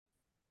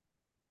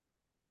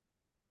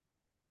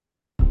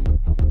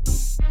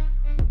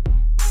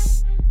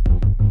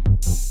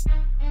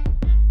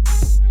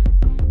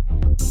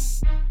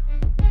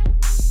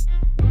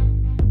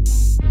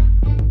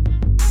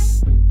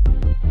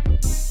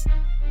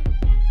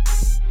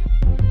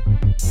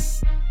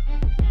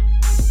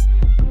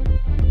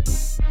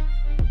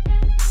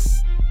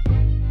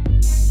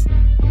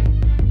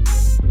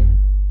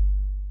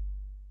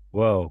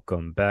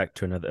welcome back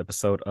to another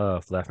episode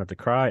of Laugh Not to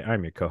Cry.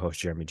 I'm your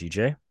co-host Jeremy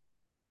GJ.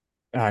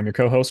 I'm your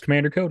co-host,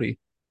 Commander Cody.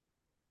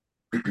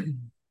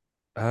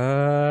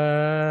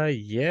 Yeah.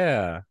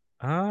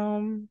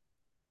 Um,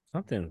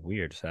 Something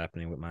weird's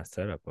happening with my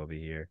setup over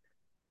here.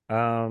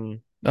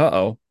 Um,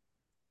 Uh-oh.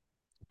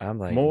 I'm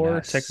like More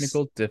not.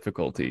 technical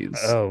difficulties.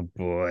 Oh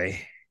boy.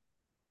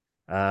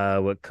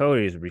 What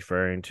Cody's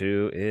referring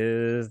to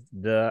is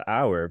the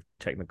hour of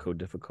technical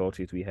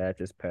difficulties we had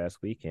this past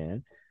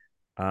weekend.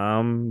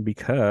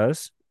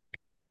 Because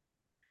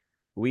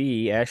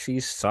we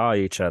actually saw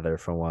each other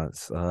for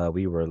once.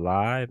 We were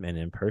live and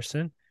in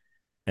person.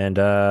 And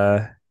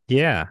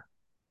yeah,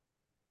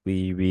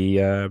 we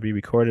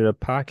recorded a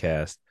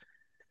podcast.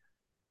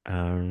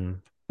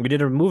 We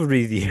did a movie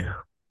review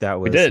that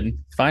We was did,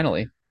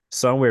 finally.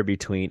 somewhere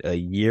between a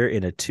year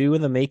and a two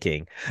in the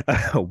making.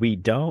 We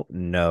don't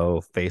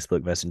know.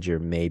 Facebook Messenger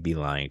may be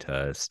lying to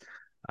us.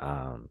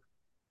 Um,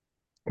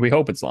 We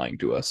hope it's lying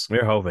to us.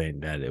 we're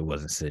hoping that it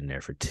wasn't sitting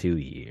there for 2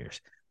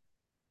 years.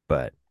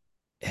 But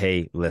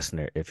hey,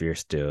 listener, if you're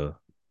still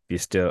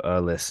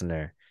a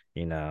listener,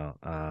 you know,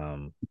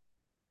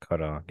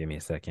 hold on, give me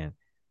a second.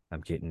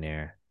 I'm getting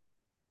there.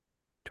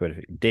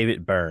 Twitter.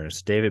 David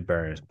Burns,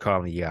 I'm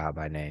calling you out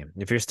by name.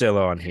 If you're still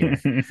on here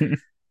We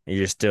and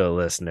you're still a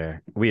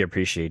listener, we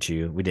appreciate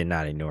you. We did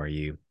not ignore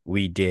you.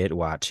 We did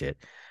watch it.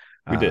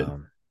 did.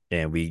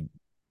 And we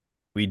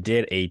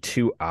did a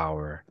 2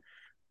 hour,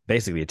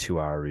 basically a 2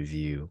 hour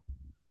review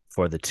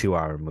for the 2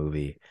 hour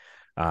movie.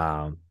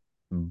 Um,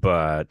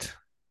 but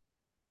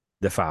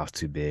the file's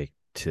too big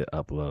to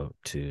upload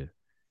to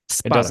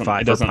It doesn't Spotify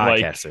it for doesn't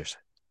like podcasters.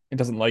 it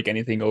doesn't like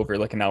anything over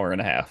like an hour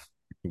and a half.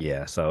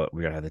 Yeah, so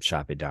we're gonna have to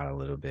chop it down a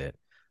little bit.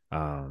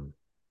 Um,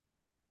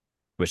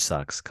 which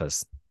sucks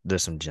because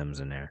there's some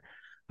gems in there.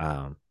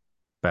 Um,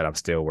 but I'm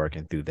still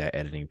working through that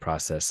editing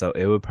process. So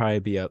it would probably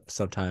be up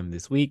sometime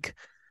this week.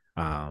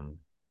 Um,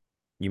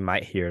 you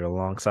might hear it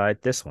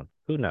alongside this one.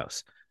 Who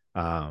knows?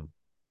 Um,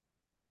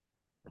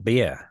 but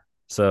yeah.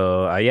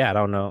 So yeah, I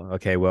don't know.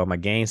 Okay, well, my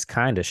game's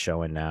kind of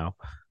showing now.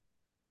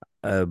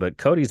 But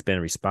Cody's been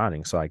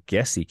responding, so I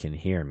guess he can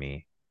hear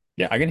me.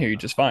 Yeah, I can hear you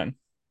just fine.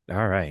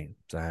 All right.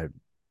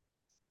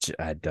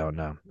 I don't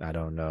know. I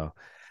don't know.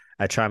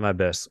 I try my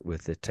best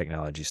with the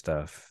technology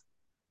stuff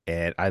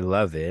and I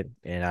love it.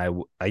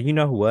 And you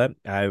know what?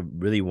 I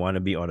really want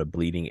to be on a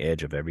bleeding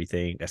edge of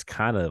everything. That's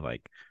kind of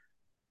like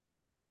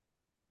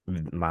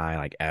my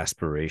like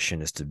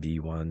aspiration is to be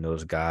one of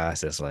those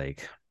guys that's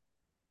like,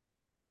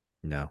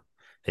 no,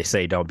 they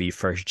say don't be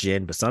first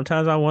gen, but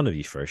sometimes I want to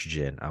be first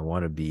gen. I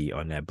want to be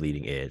on that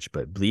bleeding edge,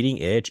 but bleeding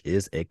edge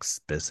is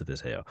expensive as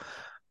hell.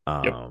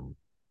 Yep. Um,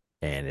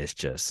 and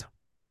it's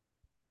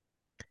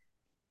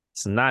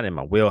not in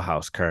my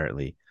wheelhouse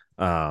currently.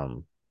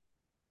 Um,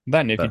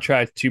 Then if you but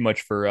try too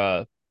much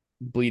for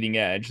bleeding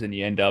edge, then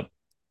you end up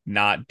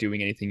not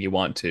doing anything you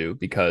want to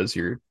because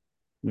you're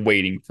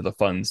waiting for the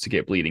funds to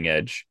get bleeding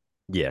edge.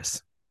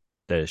 yes,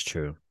 that is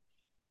true.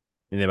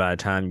 And then by the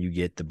time you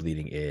get the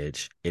bleeding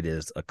edge, it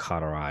is a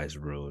cauterized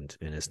wound,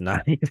 and it's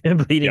not even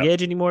bleeding Yep.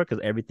 edge anymore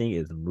because everything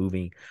is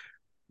moving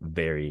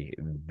very,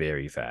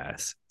 very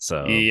fast.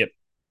 So Yep.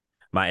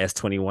 my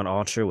S21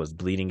 Ultra was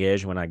bleeding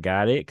edge when I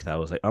got it because I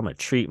was like, I'm gonna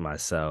treat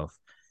myself.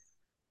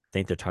 I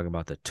think they're talking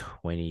about the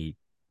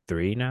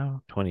 23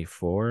 now,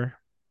 24,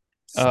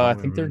 I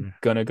think they're somewhere.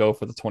 gonna go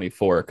for the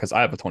 24 because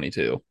I have a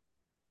 22.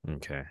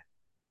 Okay,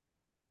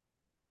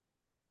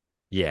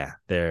 yeah,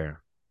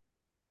 they're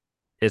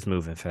it's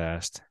moving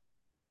fast.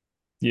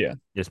 Yeah.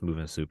 It's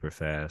moving super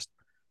fast,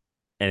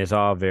 and it's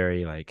all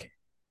very like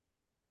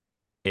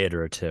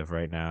iterative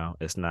right now.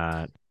 It's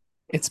not.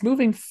 It's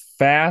moving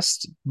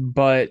fast,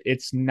 but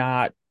it's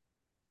not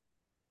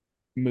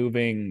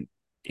moving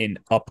in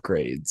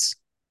upgrades.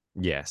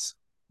 Yes,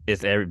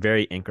 it's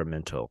very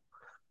incremental.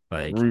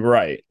 Like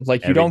Right.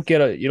 Like every you don't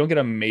get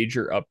a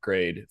major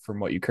upgrade from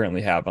what you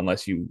currently have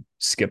unless you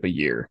skip a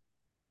year.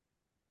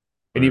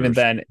 And or even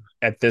then,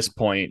 at this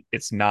point,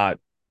 it's not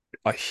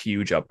a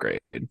huge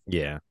upgrade.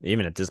 yeah,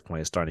 even at this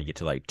point, it's starting to get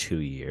to like 2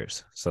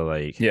 years. So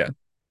like Yeah.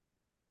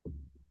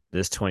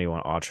 this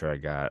 21 Ultra I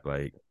got,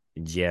 like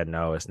yeah,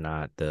 no, it's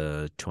not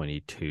the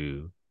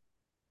 22,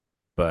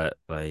 but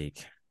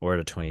like or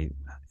the 20.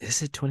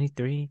 Is it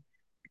 23?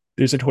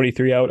 There's a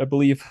 23 out, I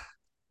believe.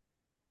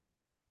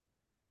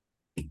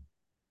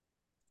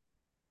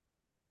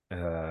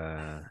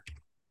 Uh,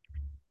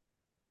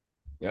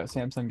 Yeah,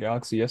 Samsung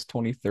Galaxy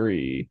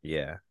S23.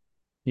 yeah.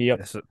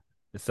 Yep.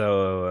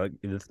 So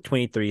the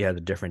 23 has a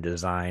different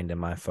design than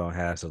my phone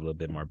has, a little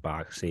bit more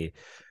boxy,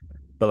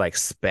 but like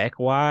spec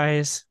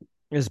wise,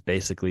 it's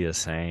basically the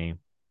same.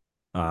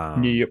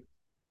 Um, Yep.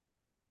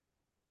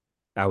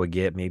 I would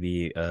get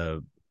maybe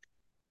a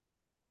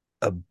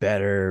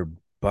better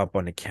bump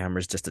on the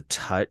cameras, just a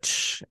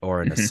touch,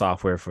 or in the Mhm.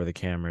 software for the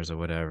cameras or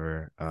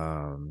whatever.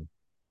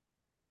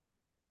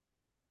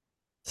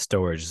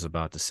 Storage is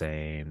about the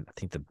same. I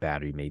think the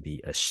battery may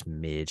be a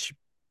smidge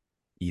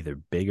either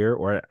bigger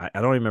or I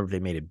don't remember if they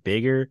made it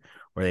bigger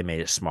or they made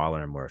it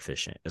smaller and more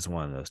efficient. It's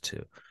one of those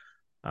two.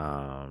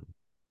 Um,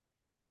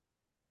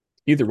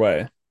 Either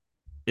way.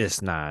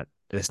 it's not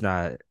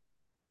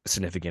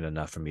significant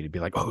enough for me to be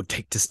like, oh,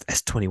 take this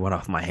S21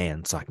 off my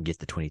hand so I can get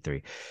the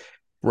 23.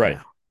 No,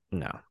 Right.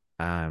 no,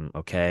 I'm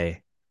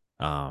okay.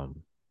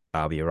 Um,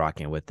 I'll be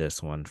rocking with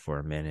this one for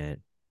a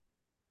minute.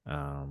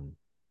 Um,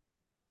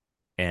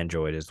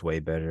 Android is way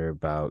better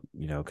about,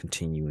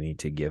 continuing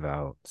to give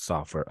out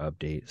software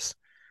updates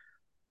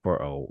for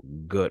a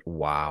good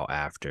while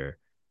after.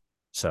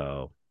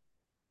 So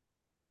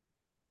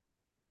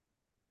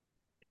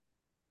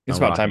It's I'm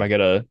about time I rocking.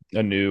 get a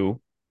new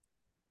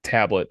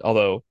tablet,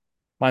 although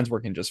mine's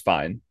working just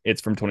fine.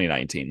 It's from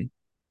 2019,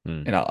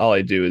 Hmm. and all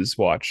I do is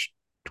watch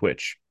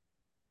Twitch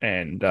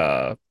and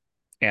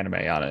anime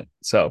on it.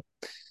 So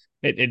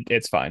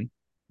it's fine.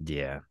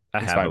 Yeah, I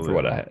It's have a fine for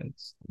what little it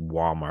is.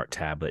 Walmart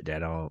tablet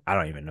that I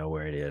don't even know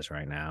where it is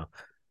right now.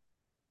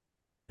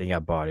 I think I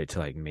bought it to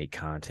like make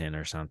content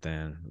or something.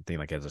 I think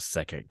like as a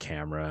second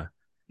camera,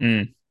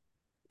 Mm,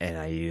 and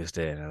I used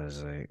it, and I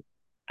was like,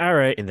 all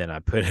right, and then I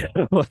put it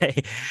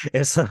away,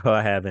 and so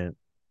I haven't.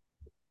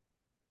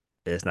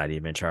 It's not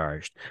even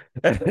charged.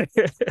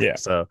 yeah.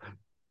 So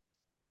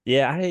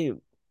yeah, I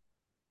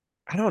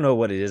don't know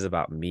what it is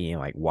about me and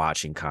like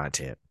watching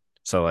content.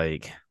 So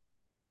like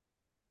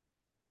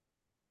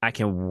I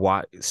can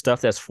watch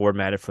stuff that's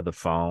formatted for the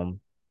phone.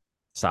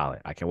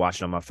 Solid. I can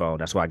watch it on my phone.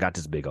 That's why I got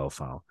this big old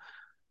phone.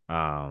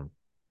 Um,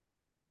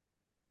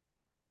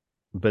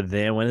 but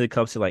then when it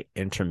comes to like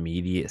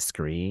intermediate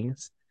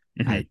screens,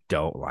 Hmm. I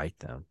don't like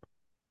them.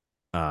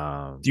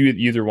 Do you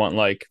either want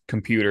like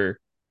computer,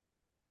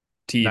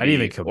 Not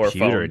even TV, or computer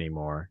phone?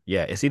 anymore.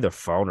 Yeah, it's either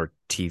phone or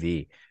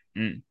TV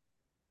Mm,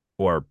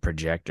 or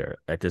projector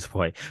at this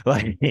point.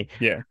 Like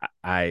yeah.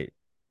 I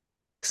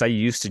because I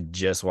used to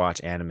just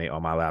watch anime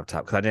on my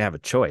laptop because I didn't have a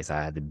choice.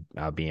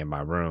 I'll be in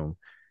my room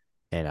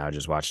and I was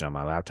just watching on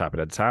my laptop.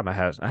 But at the time I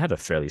had a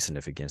fairly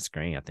significant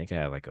screen. I think I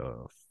had like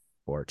a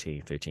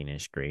 14,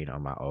 15-inch screen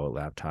on my old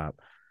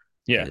laptop.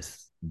 Yeah.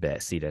 This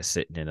Betsy that's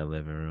sitting in the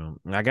living room.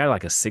 And I got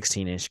like a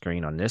 16-inch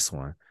screen on this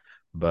one,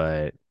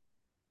 but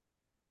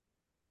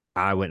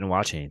I wouldn't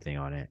watch anything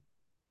on it.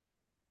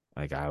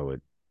 Like I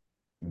would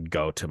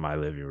go to my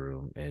living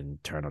room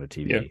and turn on the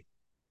Yeah. TV.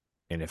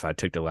 And if I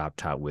took the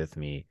laptop with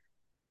me,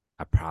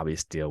 I probably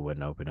still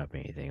wouldn't open up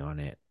anything on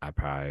it. I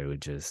probably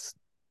would just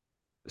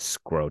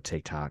scroll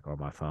TikTok on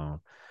my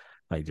phone.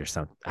 Like there's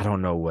some, I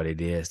don't know what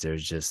it is.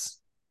 There's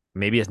just,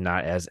 maybe it's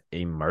not as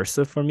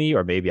immersive for me,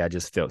 or maybe I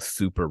just felt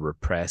super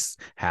repressed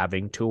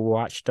having to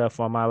watch stuff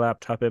on my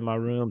laptop in my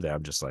room that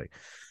I'm just like,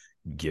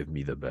 give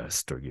me the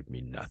best or give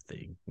me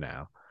nothing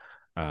now.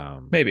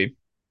 Um, Maybe.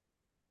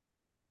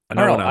 I I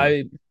know don't when know.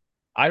 I'm,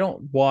 I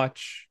don't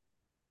watch.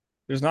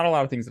 There's not a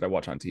lot of things that I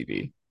watch on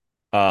TV.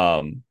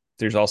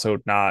 There's also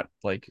not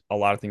like a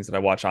lot of things that I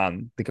watch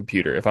on the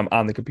computer. If I'm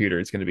on the computer,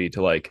 it's going to be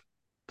to like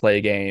play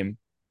a game,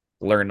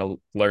 learn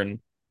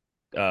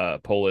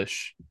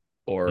Polish,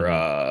 or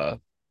mhm,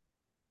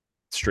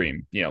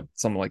 stream,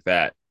 something like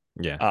that.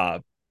 yeah, Uh,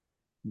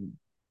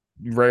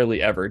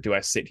 Rarely ever do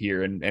I sit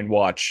here and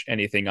watch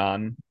anything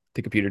on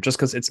the computer just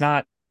because it's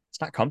not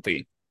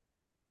comfy.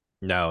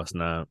 no, it's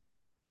not.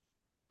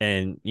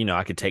 And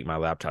I could take my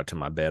laptop to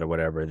my bed or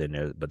whatever.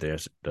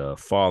 There's the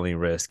falling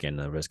risk and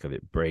the risk of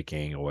it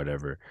breaking or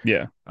whatever.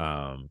 Yeah.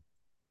 Um,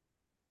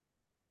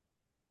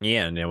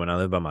 yeah, and then when I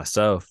lived by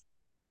myself,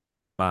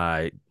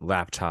 my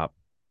laptop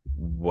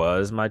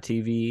was my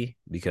TV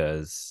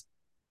because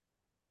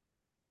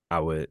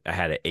I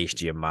had an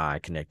HDMI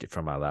connected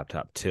from my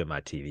laptop to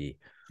my TV,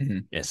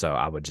 Mhm. and so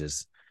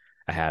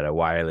I had a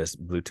wireless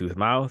Bluetooth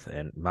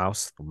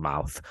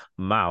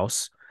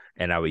mouse,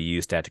 and I would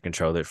use that to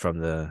control it from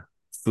the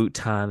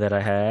futon that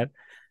I had,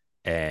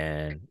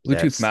 and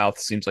Bluetooth that's mouth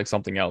seems like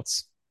something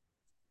else.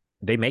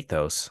 they make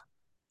those.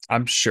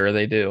 I'm sure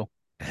they do.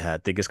 I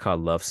think it's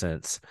called Love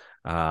Sense.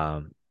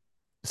 Um,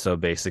 so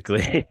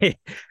basically,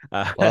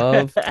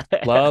 uh,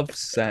 Love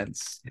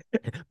sense.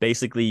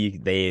 basically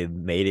they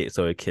made it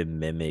so it can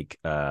mimic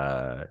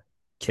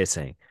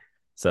kissing.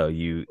 So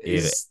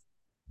Is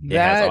it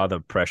has that all the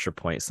pressure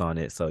points on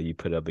it. So you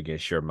put it up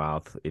against your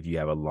mouth if you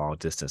have a long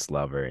distance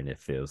lover, and it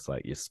feels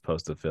like you're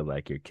supposed to feel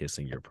like you're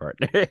kissing your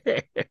partner.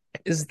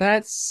 is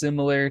that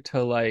similar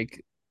to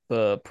like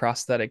the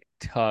prosthetic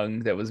tongue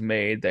that was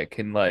made that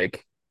can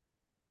like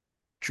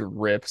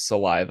drip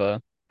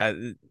saliva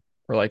Uh,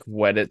 or like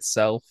wet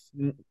itself?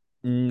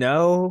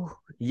 no,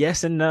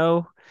 yes and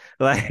no.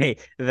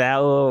 Like that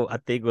one, I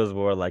think was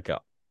more like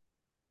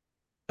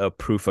a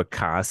proof of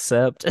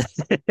concept.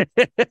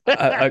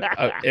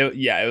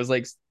 Yeah, it was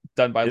like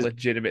done by It's,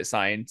 legitimate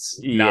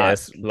science, not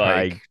yes,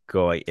 like probably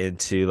going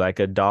into like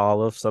a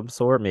doll of some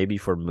sort, maybe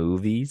for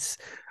movies.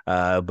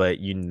 But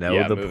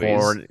yeah, the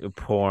movies.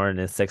 porn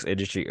and sex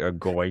industry are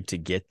going to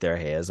get their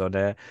hands on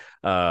that.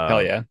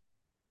 Hell Um, yeah.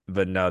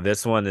 but no,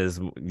 this one is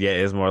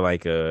more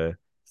like a.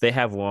 They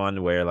have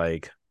one where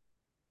like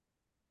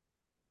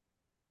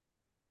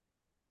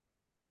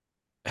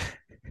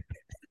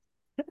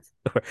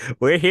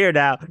we're here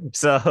now,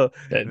 so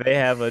That they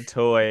have a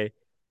toy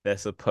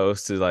that's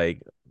supposed to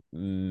like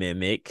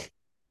mimic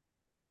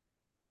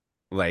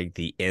like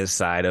the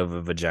inside of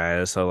a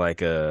vagina, so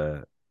like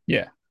a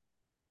Yeah,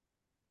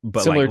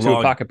 but like similar to a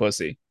long pocket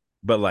pussy.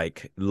 but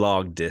like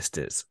long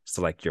distance.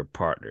 So like your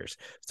partners.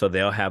 So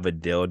they'll have a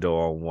dildo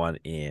on one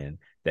end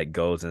that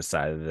goes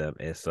inside of them.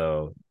 And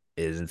so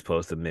it isn't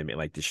supposed to mimic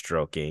like the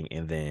stroking,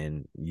 and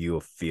then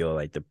you'll feel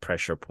like the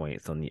pressure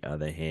points on the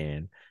other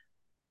hand.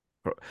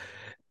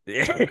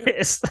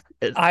 It's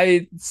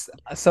I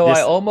so I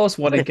just almost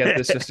want to get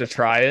this just to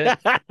try it,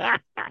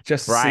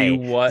 just to see right.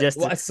 what, Just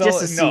so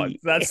to no, see.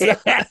 that's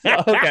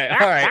okay.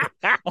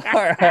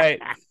 All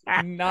right,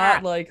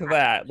 not like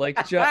that.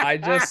 Like I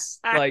just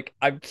like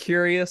I'm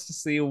curious to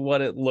see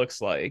what it looks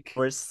like.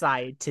 For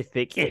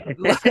scientific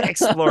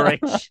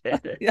exploration.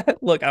 Yeah,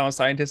 look, I'm a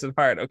scientist at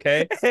heart.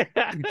 Okay,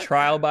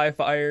 trial by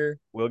fire.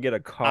 We'll get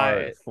a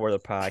I card for the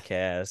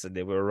podcast and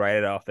then we'll write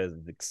it off as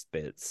an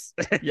expense.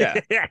 Yeah,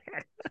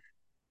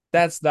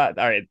 that's not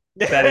all right.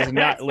 That is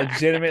not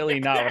legitimately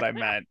not what I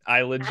meant.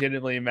 I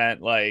legitimately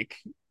meant like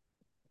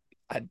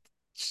I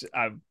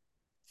I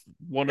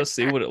want to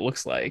see what it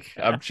looks like.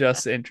 I'm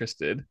just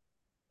interested.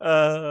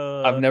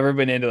 I've uh, never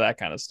been into that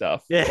kind of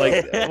stuff. yeah.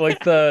 Like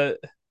the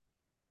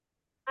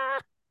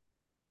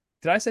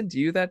did I send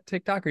you that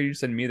TikTok or you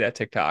send me that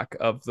TikTok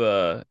of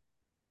the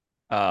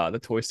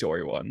Toy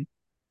Story one?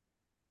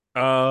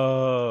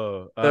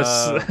 Oh,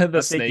 The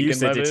I think snake you in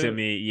my sent it to boot.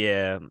 me.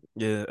 Yeah.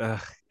 Yeah.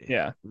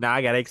 Yeah. Now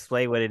I gotta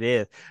explain what it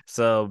is.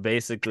 So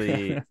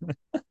basically,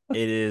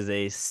 it is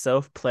a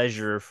self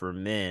pleasure for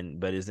men,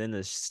 but it's in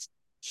the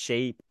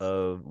shape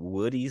of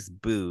Woody's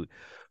boot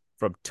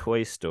from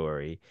Toy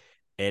Story,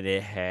 and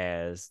it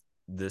has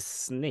the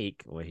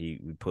snake. When he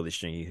we pull the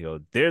string, he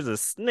goes, "There's a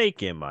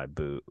snake in my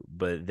boot,"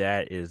 but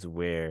that is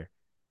where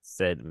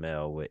said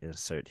Mel would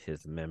insert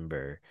his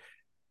member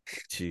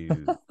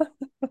to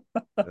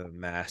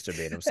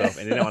masturbate himself,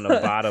 and then on the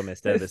bottom,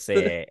 instead of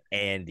saying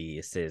Andy,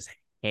 it says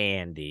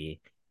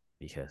Handy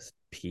because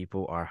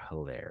people are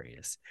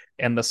hilarious.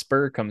 And the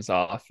spur comes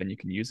off and you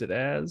can use it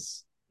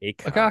as A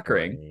a cock cock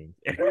ring.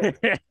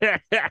 ring.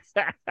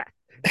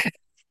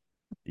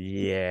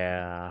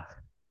 Yeah.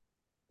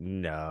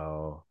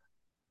 No.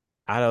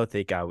 I don't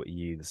think I would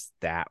use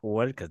that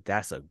one because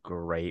that's a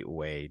great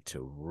way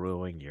to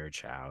ruin your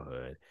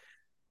childhood.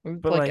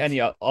 But Like like,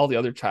 any all the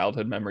other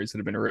childhood memories that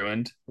have been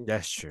ruined.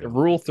 that's The true.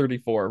 Rule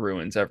 34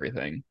 ruins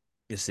everything.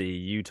 You see,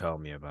 you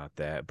told me about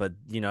that, but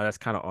that's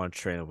kind of on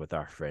trend with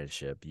our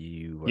friendship.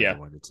 You were the Yeah.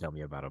 one to tell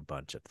me about a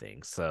bunch of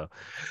things. So,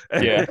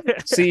 Yeah.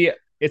 See,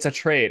 it's a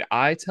trade.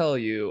 I tell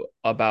you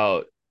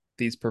about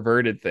these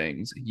perverted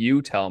things.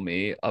 You tell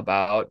me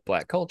about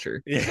black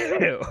culture.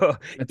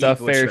 It's a equal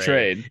fair trade,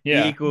 trade.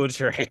 Yeah. equal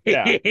trade.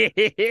 Yeah.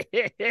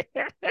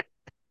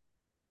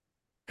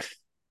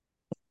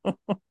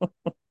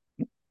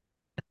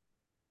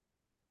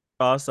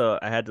 Also,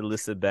 I had to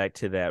listen back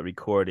to that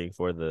recording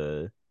for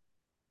the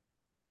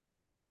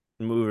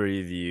movie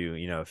review,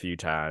 a few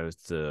times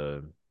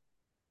to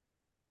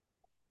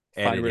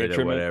Find edit where to it or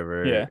trim it.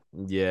 whatever. Yeah.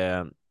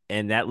 Yeah.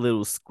 And that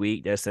little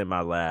squeak that's in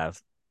my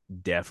laugh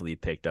definitely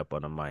picked up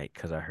on the mic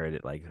because I heard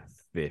it like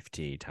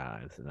 15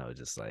 times. And I was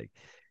just like,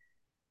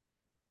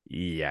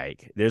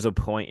 yike. There's a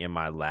point in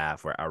my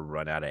laugh where I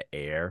run out of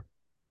air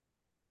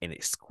and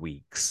it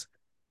squeaks.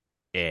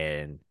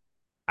 And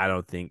I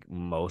don't think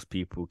most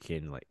people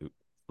can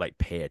like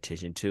pay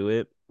attention to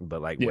it.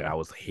 But like when Yeah. I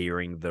was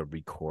hearing the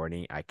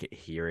recording, I could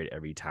hear it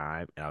every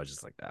time. And I was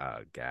just like, oh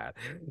God.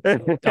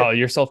 Oh,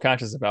 you're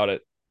self-conscious about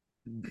it.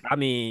 I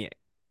mean,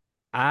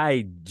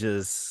 I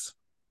just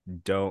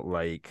don't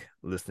like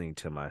listening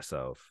to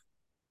myself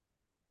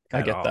I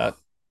at get that. all,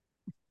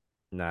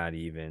 not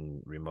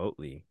even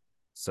remotely.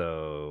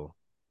 So,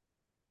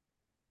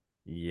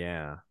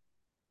 yeah.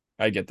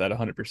 I get that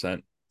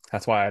 100%.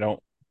 That's why I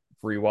don't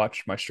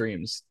rewatch my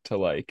streams to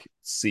like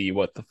see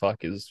what the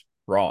fuck is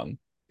wrong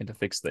and to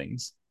fix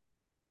things.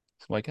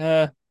 So I'm like,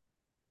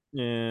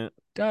 Yeah.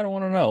 I don't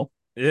want to know.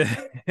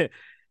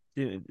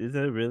 Dude, is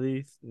that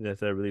really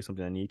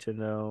something I need to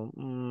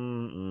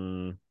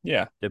know?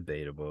 Yeah.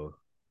 Debatable.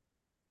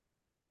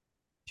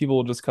 People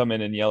will just come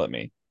in and yell at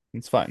me.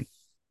 It's fine.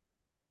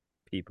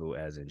 People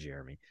as in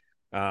Jeremy.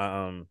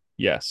 Um,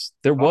 Yes.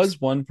 There also, was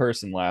one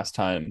person last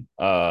time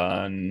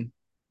on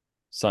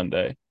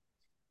Sunday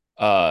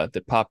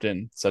that popped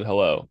in, said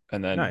hello,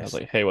 and then I was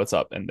nice. like, "Hey, what's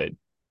up?" And they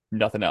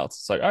nothing else.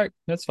 It's like, "All right,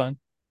 that's fine."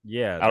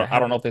 Yeah, I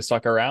don't know if they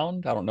stuck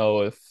around. I don't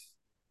know if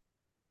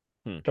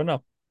hmm, don't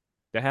know.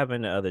 that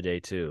happened the other day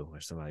too,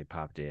 where somebody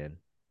popped in,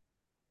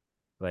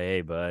 like,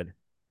 "Hey, bud,"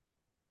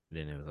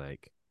 then it was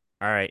like,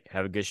 "All right,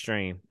 have a good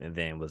stream," and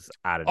then was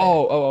out of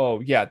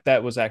there. Yeah,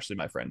 that was actually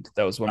my friend.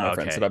 That was one of Oh, my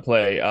friends that okay. I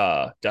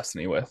play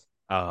Destiny with.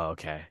 Oh,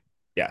 okay.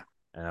 Yeah.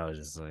 And I was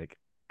just like,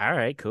 "All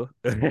right, cool."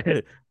 As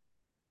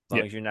long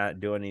Yeah. as you're not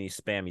doing any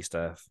spammy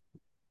stuff,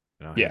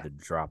 I don't have Yeah. to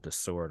drop the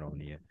sword on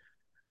you.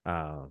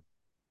 Um,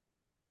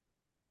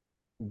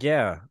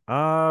 yeah.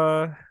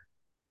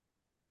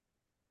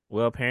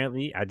 Well,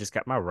 apparently I just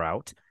got my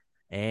route,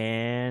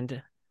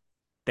 and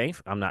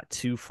I'm not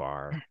too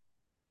far.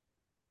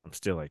 I'm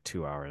still like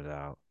 2 hours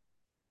out.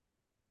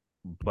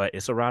 but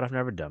it's a route I've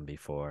never done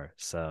before.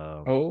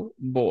 So, Oh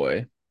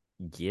boy.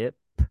 yep.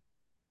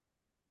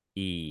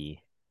 E.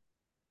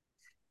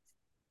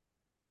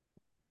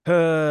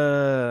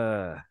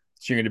 Yeah,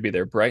 So you're going to be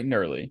there bright and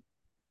early.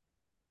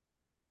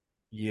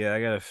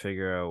 I gotta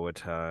figure out what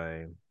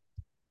time.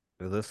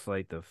 It looks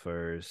like the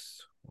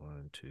first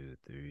one, two,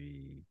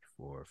 three,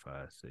 four,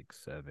 five, six,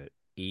 seven,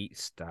 8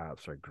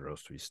 stops are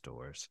grocery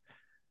stores.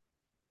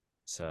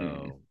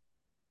 Mm, So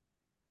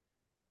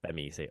that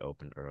means they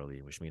open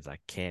early, which means I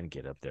can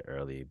get up there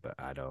early, but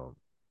I don't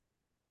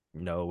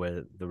know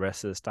where the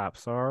rest of the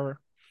stops are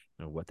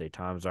and what their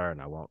times are,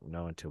 and I won't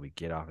know until we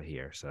get off of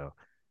here. So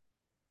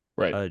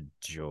right. a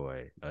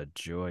joy, a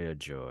joy, a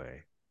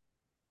joy.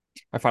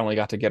 I finally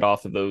got to get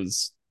off of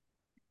those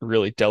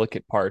really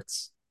delicate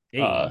parts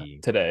Hey,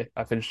 today.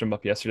 I finished them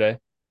up yesterday.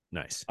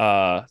 nice.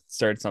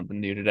 Started something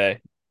new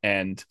today,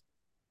 and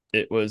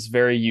it was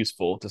very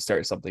useful to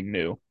start something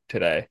new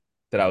today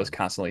that I was Mm.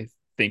 constantly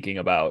thinking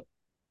about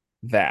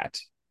that.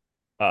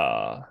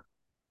 Uh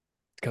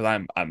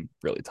because I'm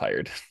really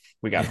tired.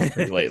 We got home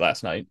pretty late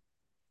last night.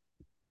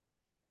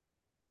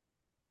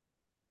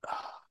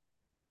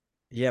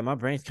 Yeah, my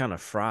brain's kind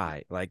of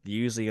fried. Like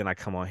usually when I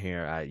come on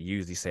here, I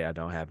usually say I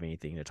don't have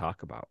anything to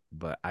talk about,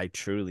 but I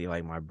truly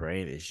like my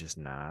brain is just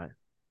not.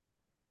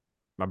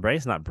 My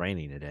brain's not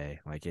braining today.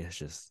 Like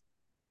it's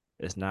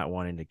not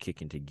wanting to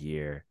kick into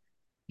gear.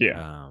 Yeah.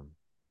 Um,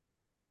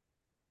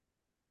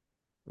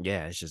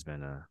 yeah, it's just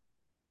been a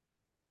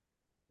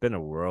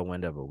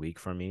whirlwind of a week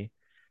for me,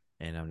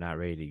 and I'm not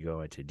ready to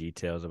go into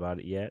details about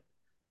it yet.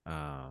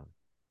 Um,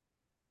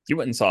 You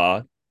went and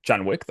saw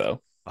John Wick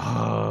though.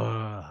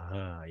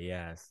 oh,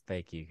 yes,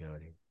 thank you,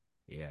 Cody.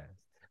 Yes,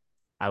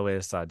 I went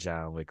and saw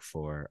John Wick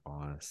 4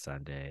 on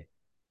Sunday,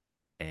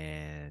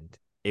 and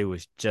it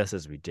was just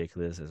as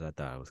ridiculous as I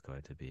thought it was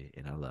going to be,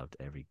 and I loved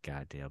every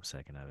goddamn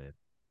second of it.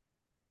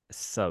 It's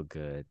so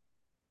good,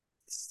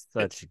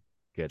 It, such a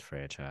good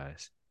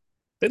franchise.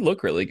 they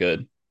look really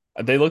good.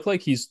 They look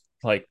like he's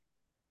like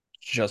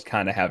just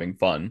kind of having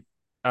fun.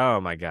 Oh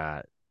my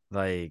god,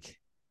 like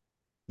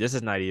this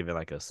is not even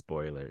like a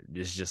spoiler.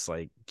 It's just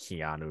like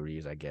Keanu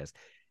Reeves, I guess.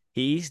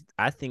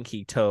 I think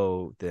he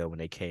told them when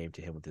they came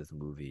to him with this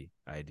movie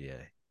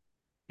idea,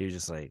 he was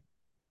just like,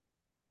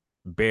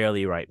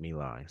 barely write me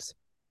lines.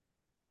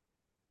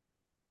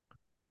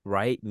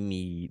 Write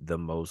me the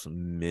most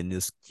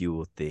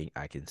minuscule thing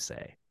I can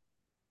say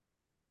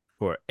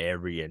for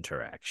every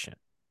interaction.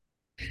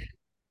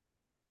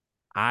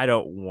 I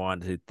don't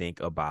want to think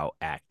about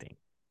acting.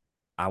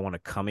 I want to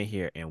come in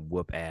here and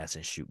whoop ass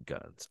and shoot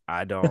guns.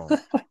 I don't.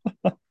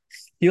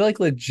 He like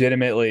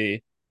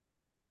legitimately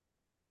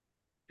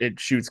it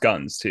shoots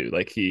guns too.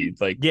 Like he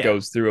like Yeah,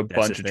 goes through a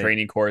that's his bunch of thing.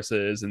 training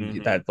courses and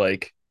Mm-hmm. that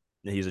like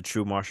He's a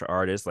true martial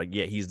artist. Like,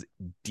 yeah, he's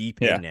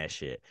deep yeah. in that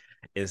shit.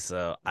 And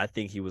so I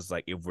think he was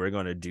like, if we're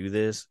gonna do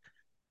this,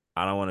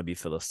 I don't want to be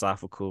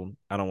philosophical.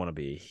 I don't want to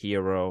be a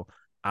hero.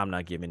 I'm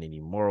not giving any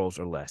morals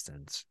or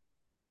lessons.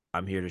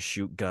 I'm here to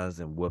shoot guns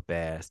and whoop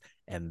ass,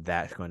 and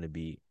that's going to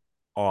be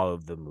all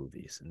of the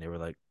movies. And they were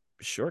like,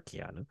 sure,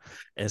 Keanu.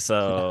 And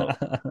so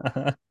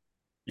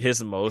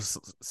his most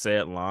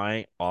said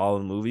line, all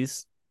the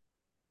movies,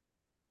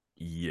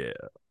 yeah,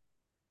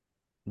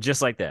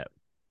 just like that,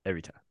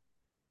 every time.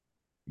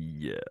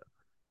 Yeah,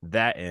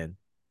 that and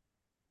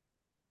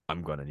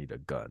I'm gonna need a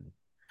gun.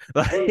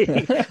 Like,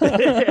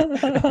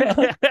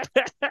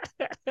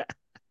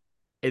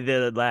 and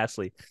then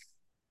lastly,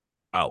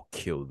 I'll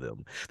kill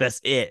them. That's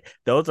it.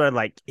 Those are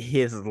like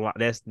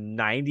that's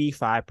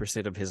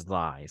 95% of his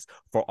lines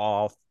for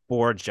all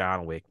four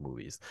John Wick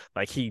movies.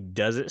 Like he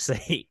doesn't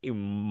say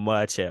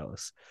much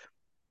else.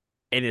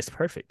 And it's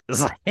perfect.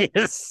 It's like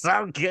it's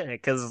so good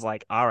because it's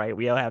like, all right,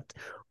 we don't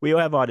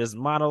have all this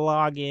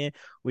monologue in.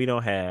 We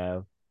don't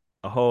have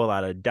a whole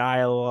lot of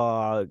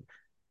dialogue.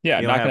 Yeah,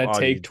 We don't not have gonna all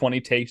these. take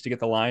 20 takes to get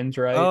the lines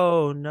right.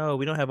 Oh no,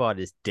 we don't have all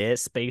this dead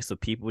space of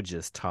people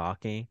just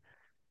talking.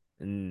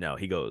 No,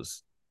 he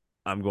goes,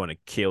 I'm going to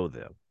kill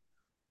them.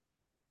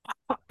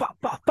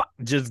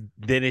 Just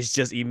then it's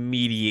just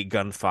immediate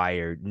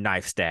gunfire,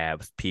 knife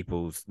stabs,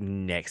 people's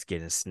necks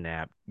getting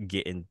snapped,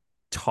 getting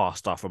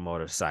tossed off of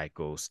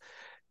motorcycles.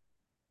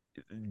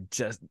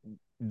 Just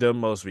the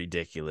most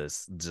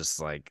ridiculous,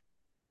 just like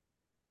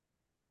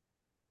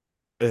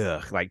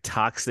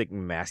toxic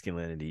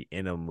masculinity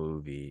in a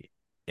movie,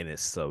 and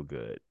it's so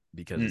good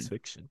because it's Mm.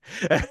 fiction.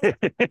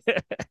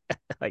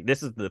 Like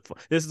this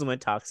is when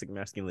toxic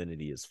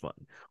masculinity is fun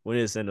when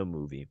it's in a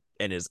movie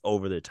and it's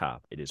over the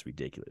top. It is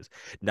ridiculous.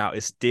 Now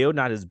it's still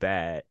not as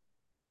bad.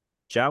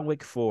 John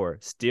Wick 4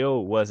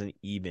 still wasn't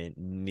even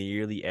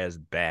nearly as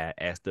bad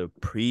as the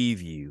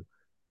preview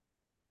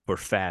for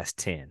Fast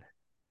 10.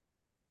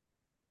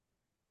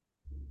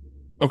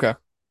 Okay.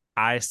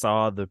 I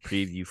saw the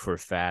preview for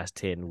Fast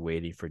 10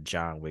 waiting for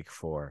John Wick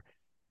 4,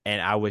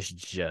 and I was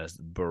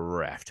just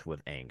bereft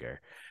with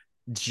anger.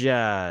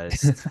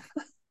 Just,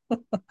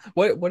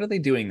 What are they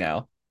doing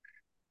now?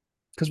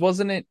 Because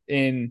wasn't it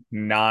in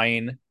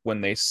 9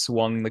 when they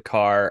swung the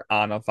car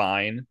on a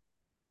vine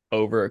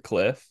over a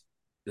cliff?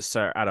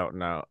 Sir, I don't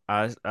know.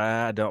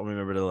 I don't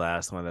remember the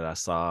last one that I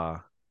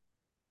saw.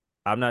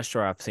 I'm not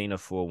sure I've seen a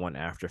full one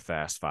after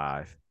Fast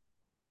Five.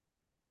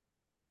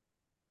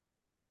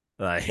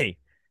 Like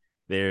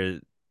there,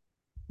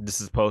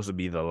 this is supposed to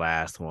be the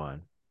last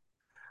one.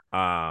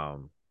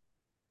 Um,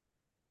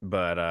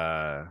 but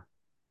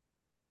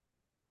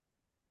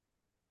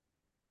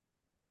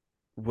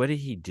what did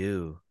he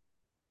do?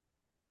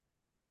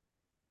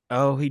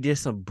 Oh, he did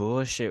some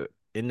bullshit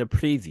in the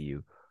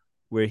preview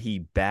where he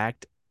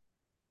backed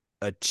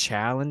a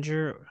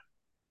Challenger,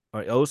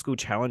 or old school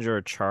Challenger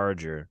or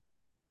Charger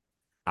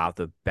out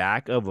the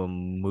back of a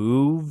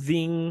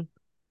moving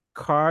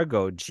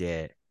cargo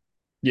jet,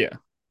 Yeah.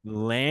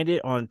 landed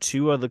on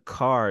two other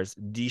cars,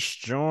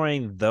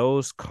 destroying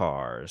those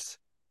cars.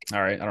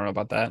 All right. I don't know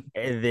about that.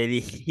 And then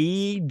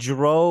he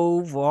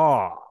drove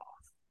off.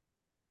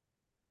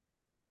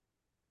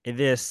 And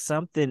there's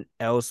something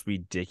else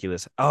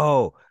ridiculous.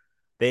 Oh,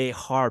 they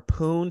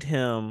harpooned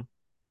him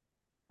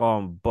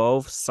on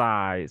both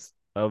sides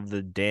of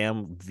the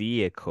damn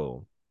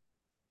vehicle.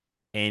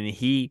 And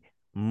he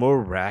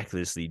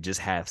miraculously just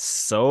had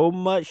so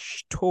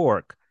much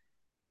torque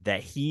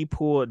that he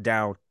pulled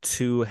down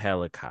two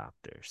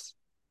helicopters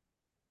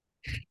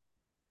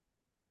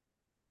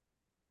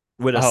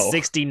with a Oh.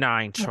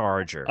 69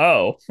 Charger.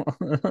 Oh.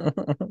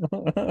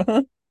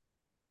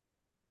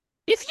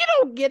 If you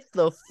don't get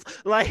the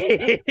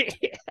like,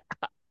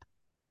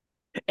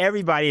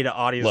 everybody in the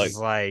audience Look, is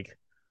like,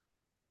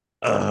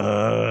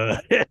 uh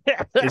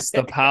it's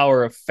the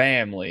power of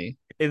family.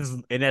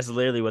 and that's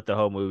literally what the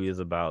whole movie is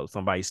about.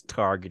 Somebody's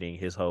targeting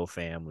his whole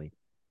family.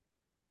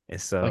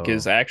 And Like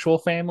his so actual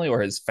family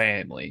or his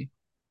family?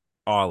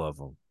 all of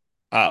them.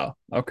 Oh,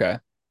 okay.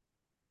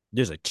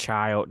 There's a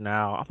child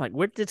now. I'm like,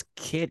 where did this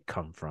kid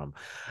come from?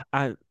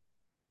 I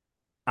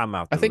I'm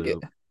out I the think it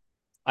loop.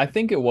 I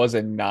think it was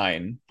in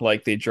nine.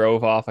 Like they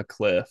drove off a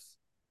cliff,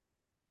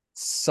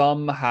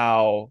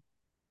 somehow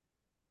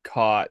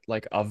caught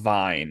like a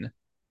vine,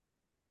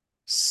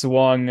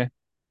 swung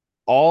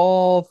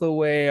all the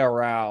way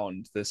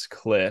around this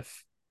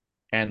cliff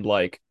and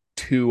like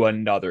to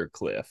another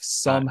cliff.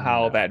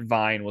 Somehow No, that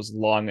vine was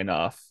long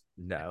enough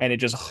no, and it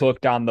just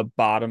hooked on the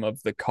bottom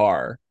of the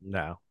car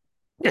no.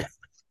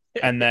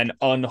 and then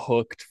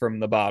unhooked from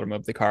the bottom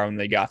of the car when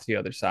they got to the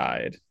other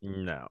side.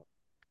 No.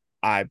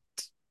 I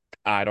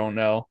I don't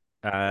know.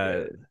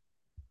 Uh,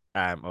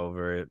 I'm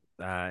over it.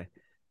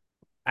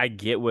 I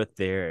get what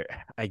they're.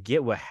 I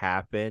get what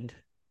happened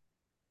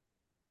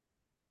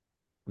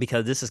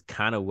because this is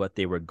kind of what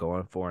they were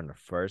going for in the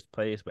first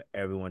place, but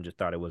everyone just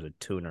thought it was a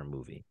tuner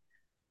movie.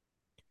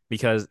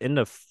 Because in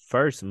the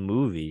first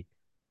movie,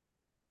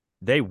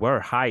 they were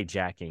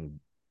hijacking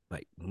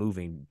like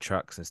moving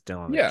trucks and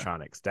stealing Yeah.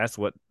 electronics. That's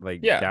what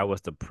like Yeah. that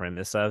was the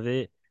premise of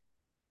it.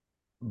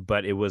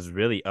 But it was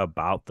really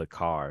about the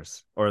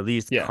cars, or at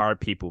least Yeah. car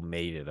people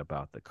made it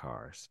about the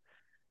cars.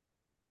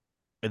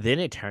 And then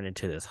it turned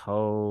into this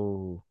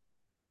whole.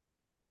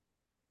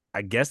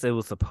 I guess it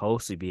was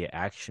supposed to be an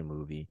action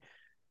movie,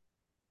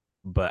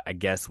 but I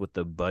guess with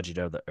the budget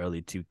of the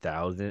early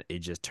 2000s, it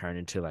just turned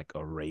into like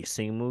a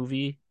racing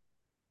movie.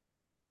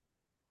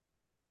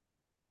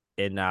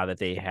 And now that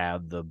they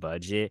have the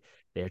budget,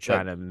 they're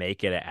That trying to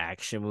make it an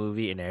action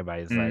movie, and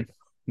everybody's mm, like,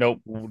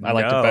 nope. I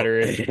liked it "No, better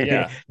if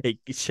yeah. it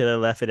should have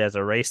left it as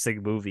a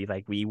racing movie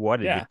like we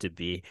wanted Yeah. it to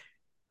be."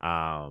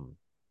 Um,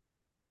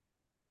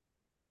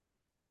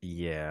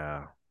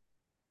 yeah,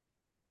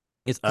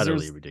 it's Because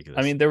utterly there's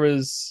I ridiculous. mean there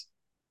was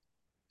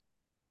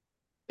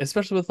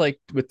especially with like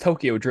with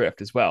Tokyo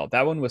Drift as well.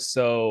 That one was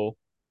so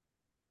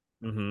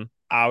Hmm.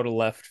 out of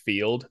left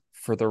field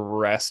for the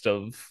rest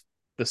of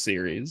the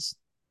series.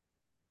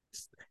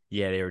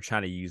 Yeah, they were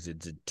trying to use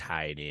it to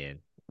tie it in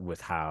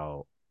with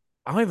how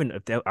I don't even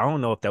if that I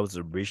don't know if that was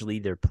originally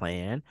their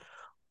plan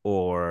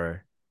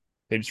or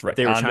They just if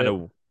they were retconned trying it.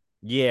 to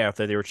yeah, if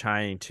they were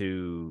trying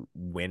to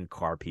win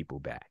car people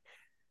back.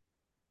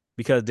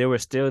 Because there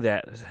was still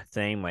that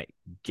same like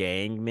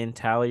gang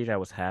mentality that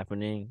was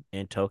happening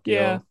in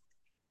Yeah. Tokyo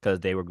because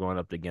they were going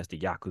up against the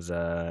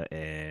Yakuza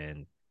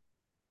and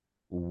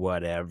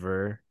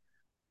whatever.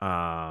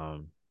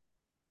 Um,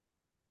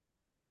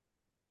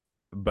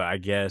 but I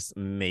guess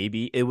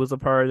maybe it was a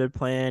part of the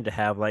plan to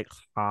have like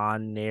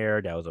Han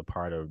there. That was a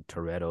part of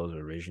Toretto's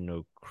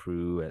original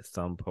crew at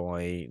some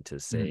point to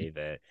Mhm. say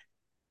that,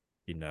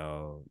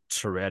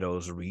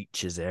 Toretto's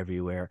reach is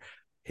everywhere.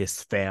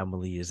 His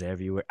family is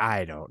everywhere.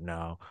 I don't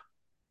know.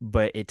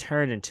 But it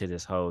turned into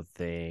this whole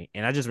thing.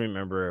 And I just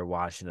remember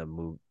watching a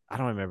movie. I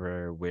don't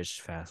remember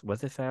which Fast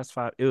was it Fast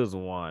Five? It was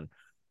one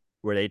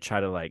where they try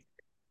to like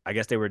I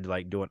guess they were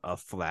like doing a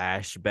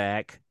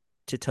flashback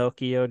to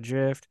Tokyo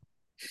Drift,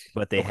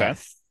 but they Okay. had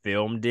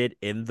filmed it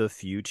in the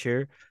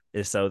future.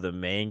 And so the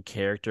main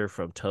character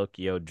from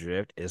Tokyo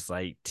Drift is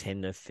like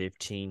 10 to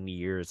 15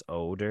 years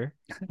older.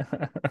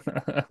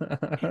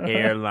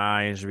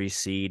 Hairlines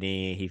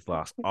receding. He's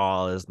lost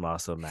all his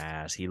muscle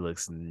mass. He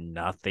looks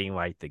nothing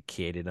like the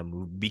kid in the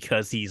movie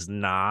because he's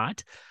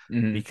not,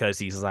 Mhm. because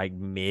he's like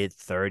mid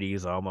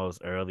 30s,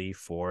 almost early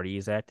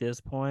 40s at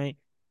this point.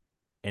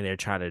 and they're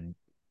trying to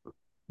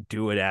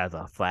do it as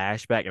a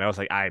flashback, and I was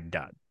like, I'm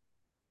done.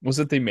 Was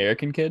it the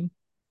American kid?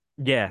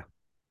 Yeah,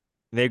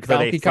 they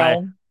Donkey flash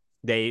Kong?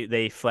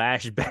 they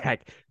flash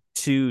back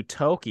to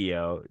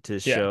Tokyo to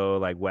Yeah, show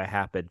like what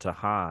happened to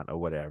Han or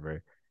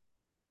whatever,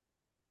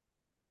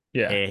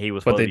 yeah. and he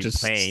was But supposed they to be just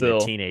playing the still,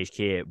 teenage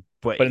kid,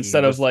 but but he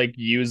instead of was like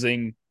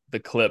using the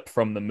clip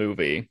from the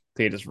movie,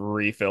 they just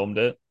refilmed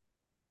it.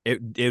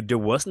 there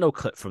was no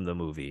clip from the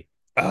movie.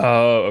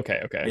 Oh,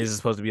 okay, okay. It's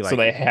supposed to be So like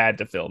they had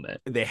to film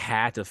it. they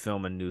had to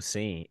film a new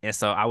scene. And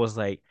so I was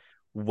like,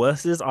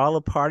 was this all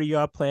a part of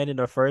y'all plan in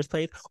the first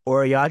place?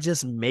 Or are y'all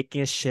just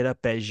making shit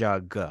up as y'all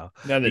go?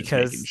 Now they're just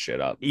making Because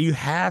shit up. you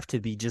have to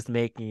be just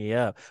making it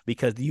up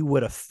because you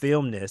would have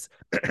filmed this.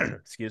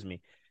 Excuse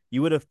me.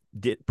 You would have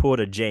pulled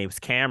a James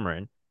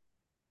Cameron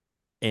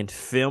and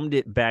filmed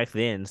it back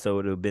then. So it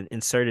would have been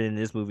inserted in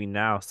this movie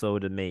now. So it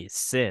would have made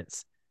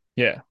sense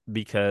Yeah.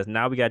 because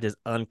now we got this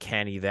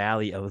uncanny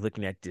valley of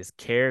looking at this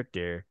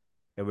character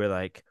and we're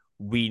like,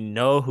 we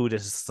know who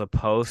this is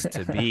supposed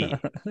to be.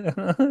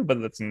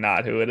 But that's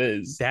not who it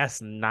is.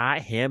 That's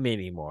not him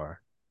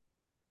anymore.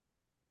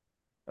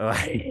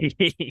 Like,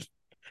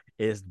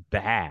 it's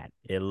bad.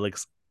 It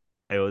was,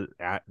 and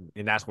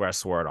that's where I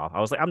swore it off. I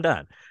was like, I'm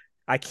done.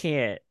 I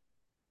can't,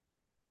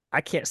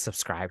 I can't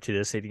subscribe to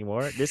this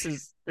anymore. This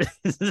is,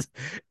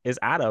 it's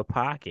out of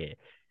pocket.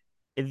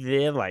 And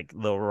then like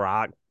The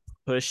Rock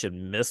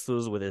pushing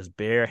missiles with his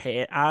bare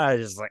hand. I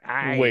was just like,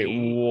 Wait,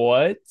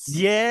 what?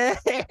 yeah.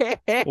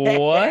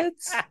 What?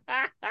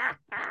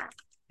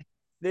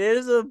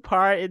 There's a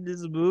part in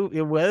this movie,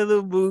 in one of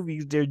the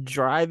movies, they're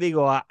driving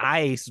on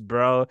ice,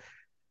 bro.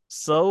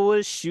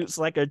 Someone shoots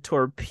like a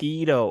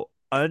torpedo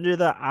under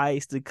the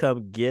ice to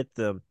come get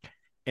them,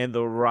 and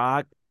The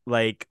Rock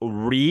like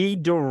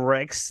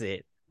redirects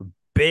it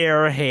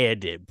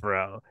barehanded,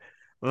 bro.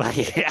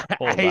 Like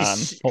Hold on.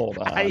 Hold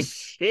I on.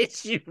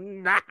 shit you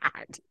not.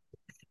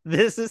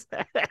 This is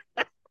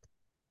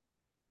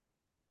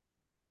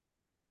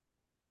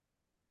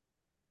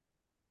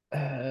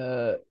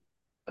Uh,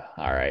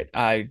 all right.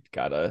 I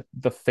gotta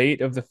the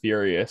Fate of the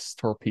Furious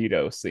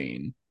torpedo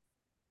scene.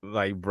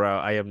 like, bro.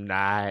 I am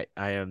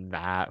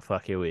not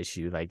fucking with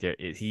you. Like,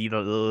 he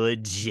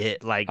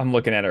legit like I'm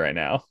looking at it right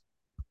now.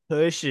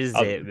 pushes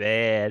Uh, it,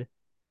 man.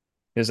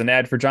 there's an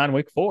ad for John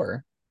Wick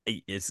 4.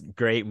 It's a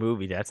great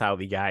movie. That's how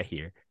we got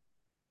here.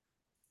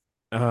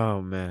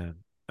 Oh man.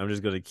 I'm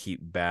just gonna keep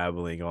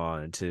babbling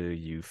on until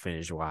you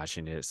finish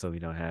watching it so we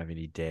don't have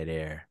any dead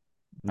air.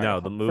 All right. No,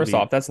 the First movie,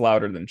 off, that's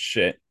louder than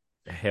shit.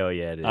 hell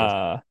yeah, it is.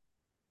 Uh,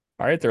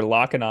 all right, they're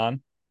locking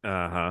on.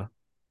 Uh-huh.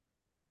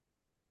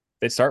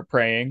 They start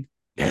praying.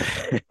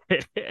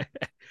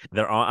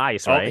 They're on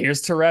ice, Oh, right?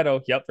 here's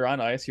Toretto. Yep, they're on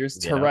ice.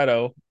 Here's Yeah.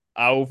 Toretto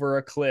over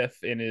a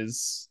cliff in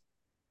his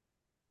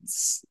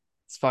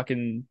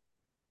fucking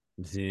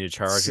Senior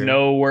Charger.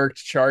 snow worked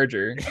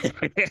Charger.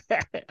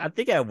 I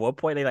think at one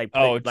point they like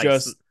Oh, put like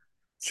just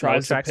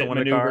snow tries to tracks on pit one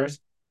of the maneuver. cars.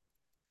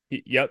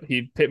 Yep,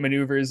 he pit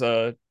maneuvers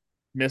a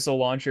missile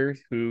launcher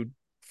who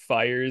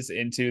fires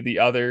into the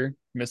other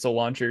missile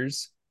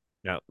launchers.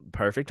 Yeah,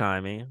 perfect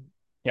timing.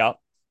 Yep.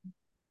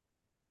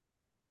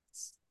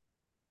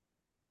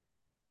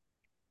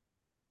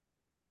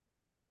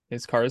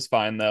 His car is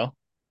fine though.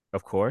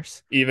 Of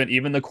course.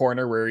 Even the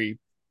corner where he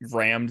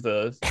rammed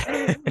the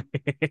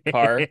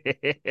car.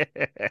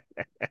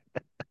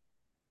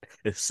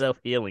 It's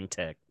self-healing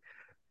tech.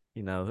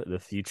 You know, the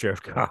future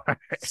of cars.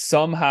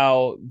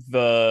 Somehow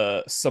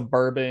the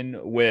Suburban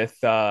with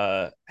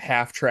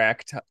half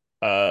tracked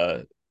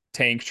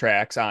tank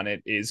tracks on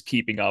it is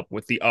keeping up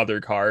with the other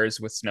cars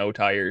with snow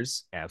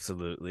tires.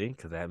 Absolutely,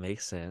 because that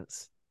makes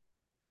sense.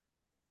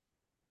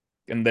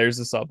 And there's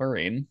the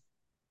submarine.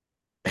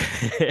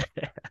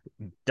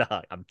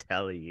 Dog, I'm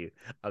telling you,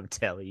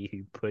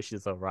 he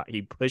pushes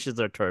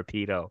a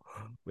torpedo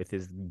with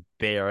his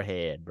bare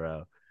hand,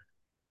 bro.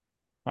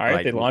 All right,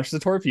 Like, they launch the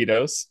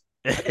torpedoes.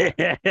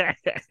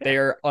 They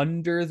are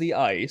under the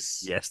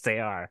ice. yes, they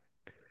are.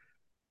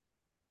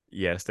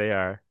 Yes, they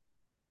are.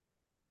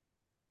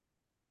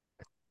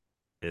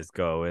 It's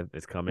going.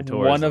 It's coming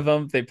towards One of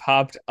them, them, they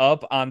popped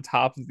up on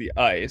top of the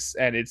ice,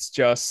 and it's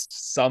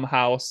just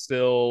somehow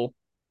still.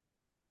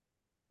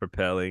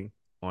 propelling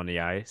on the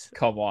ice.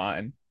 Come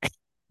on.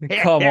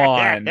 Come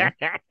on.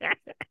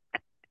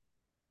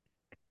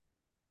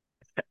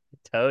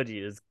 Told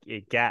you,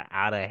 it got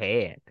out of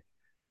hand.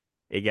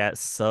 It got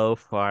so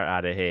far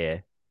out of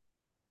hand.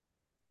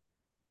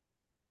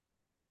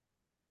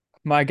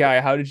 My guy,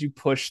 how did you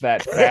push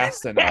that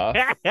fast enough?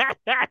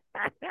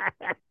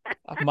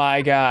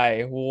 My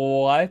guy,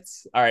 what?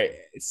 All right.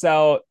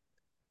 So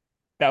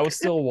that was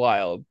still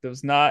wild. It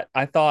was not,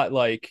 I thought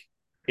like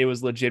it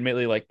was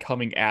legitimately like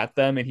coming at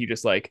them and he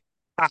just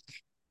ah,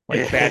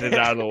 like batted it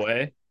out of the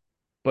way.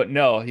 But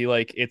no, he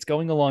like it's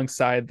going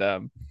alongside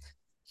them.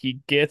 He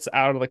gets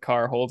out of the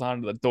car, holds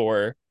onto the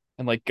door,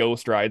 and like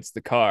ghost rides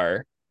the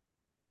car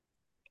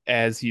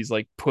as he's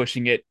like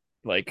pushing it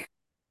like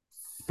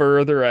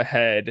further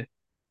ahead.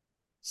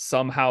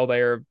 Somehow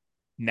they're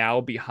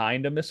now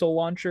behind a missile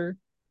launcher.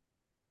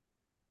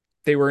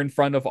 they were in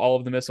front of all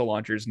of the missile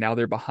launchers. Now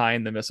they're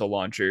behind the missile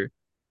launcher.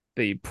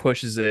 They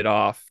pushes it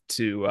off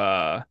to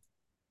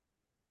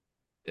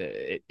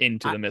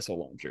into I, the missile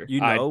launcher.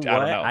 you know I don't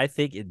what? know. I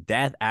think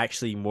that's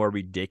actually more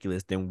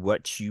ridiculous than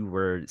what you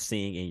were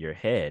seeing in your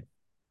head.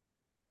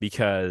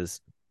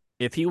 Because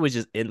if he was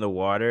just in the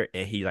water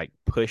and he like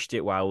pushed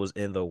it while it was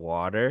in the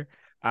water,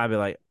 I'd be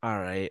like, all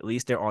right, at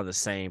least they're on the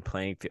same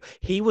playing field.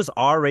 He was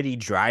already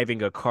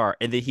driving a car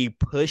and then he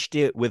pushed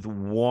it with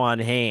one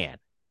hand.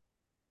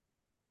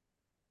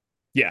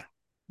 Yeah,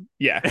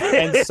 yeah.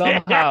 And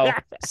somehow,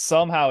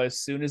 as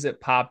soon as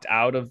it popped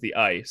out of the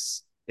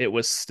ice, it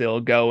was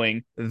still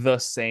going the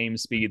same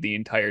speed the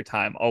entire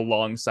time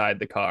alongside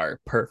the car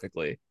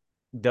perfectly.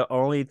 The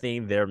only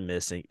thing they're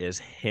missing is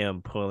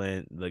him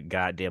pulling the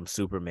goddamn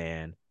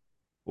Superman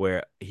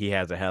where he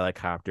has a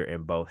helicopter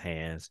in both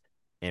hands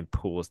and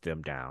pulls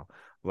them down.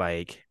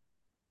 Like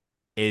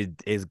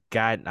it's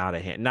gotten out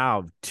of hand.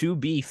 Now, to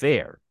be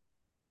fair,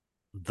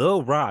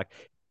 The Rock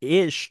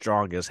is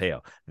strong as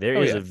hell. There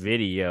Oh is a yeah,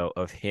 video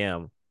of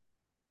him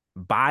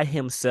by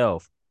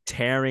himself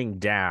tearing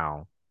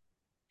down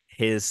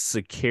his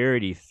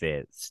security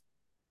fence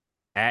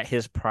at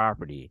his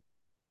property.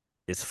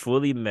 It's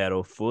fully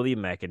metal, fully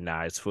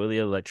mechanized, fully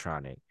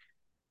electronic.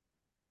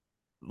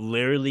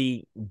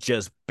 Literally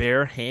just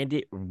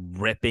barehanded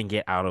ripping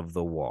it out of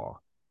the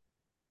wall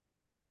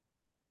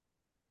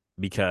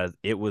because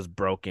it was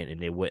broken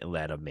and they wouldn't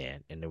let him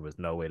in and there was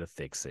no way to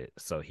fix it.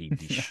 So he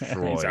he's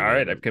all destroyed it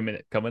right. I'm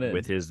coming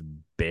with in. his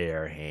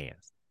bare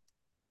hands.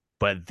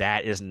 But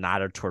that is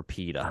not a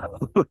torpedo.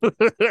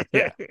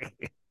 Yeah.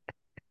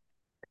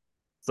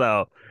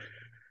 So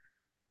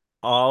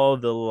all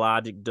the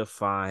logic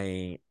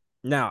defying.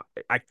 Now,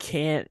 I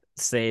can't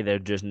say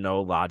there's just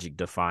no logic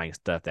defying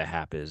stuff that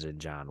happens in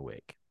John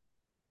Wick.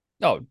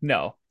 Oh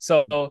no.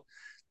 So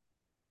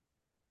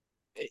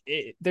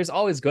there's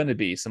always going to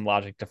be some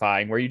logic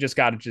defying where you just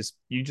got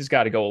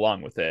to go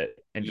along with it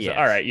and just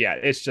all Yes. right, yeah,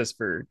 it's just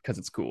for because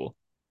it's cool.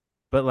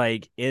 But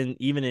like in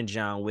even in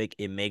John Wick,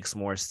 it makes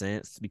more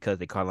sense because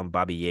they call him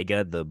Baba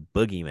Yaga, the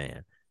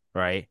boogeyman,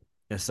 right?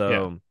 And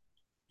Yeah, so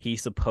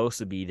he's supposed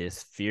to be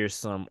this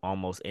fearsome,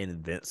 almost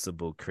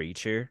invincible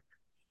creature.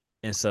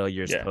 And so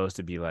you're yeah. supposed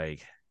to be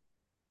like,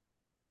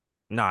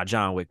 nah,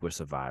 John Wick would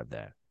survive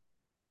that.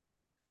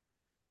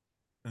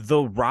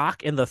 The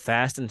Rock in the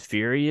Fast and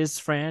Furious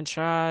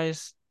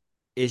franchise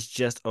is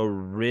just a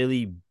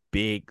really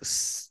big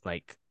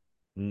like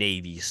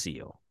Navy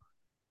SEAL.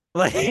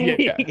 Like,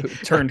 Yeah, who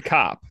turned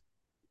cop.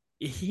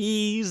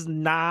 he's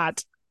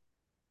not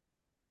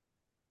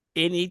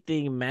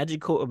anything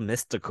magical or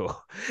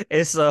mystical.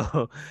 And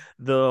so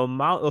the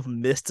amount of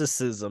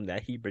mysticism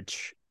that he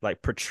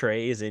like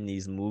portrays in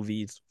these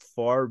movies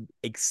far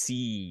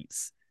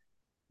exceeds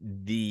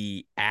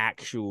the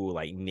actual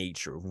like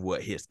nature of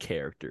what his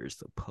character is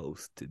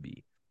supposed to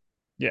be.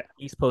 Yeah.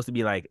 He's supposed to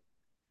be like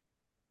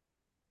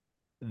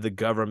the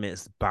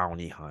government's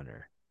bounty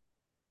hunter.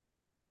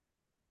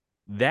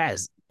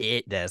 That's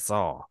it. That's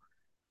all.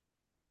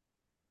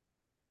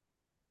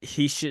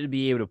 He should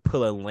be able to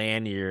pull a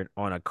lanyard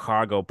on a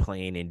cargo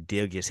plane and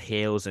dig his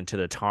heels into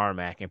the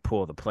tarmac and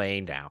pull the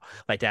plane down.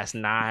 Like that's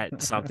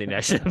not something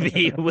that should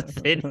be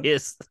within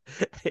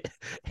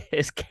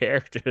his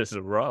character's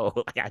role.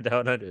 Like I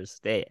don't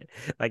understand.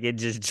 Like it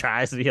just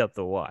drives me up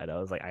the wall. I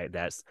was like,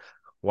 that's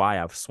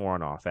why I've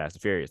sworn off Fast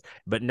and Furious.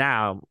 But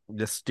now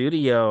the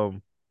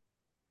studio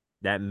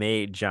that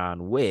made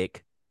John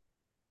Wick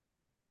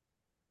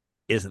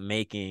is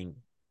making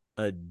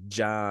a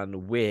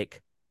John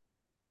Wick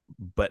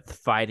but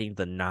fighting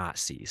the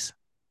Nazis.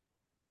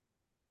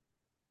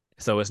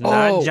 So it's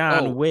not Oh,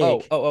 John oh,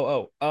 oh, Wick.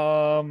 oh, oh,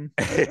 oh.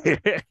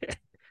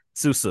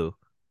 Susu.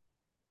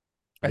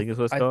 I think it's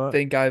what's I called.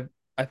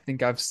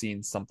 think I've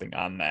seen something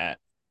on that.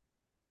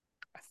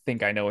 I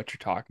think I know what you're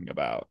talking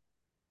about.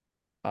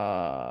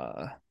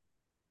 Uh,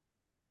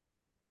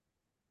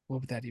 what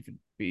would that even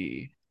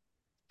be?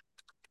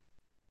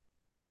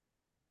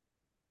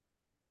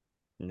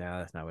 No,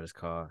 that's not what it's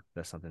called.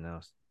 That's something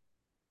else.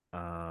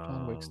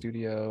 John Wick Um,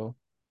 Studio.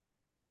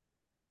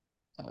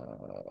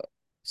 Uh,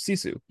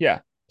 Sisu.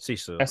 Yeah.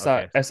 Sisu.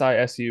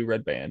 SISU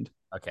Red Band.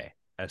 Okay.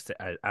 I said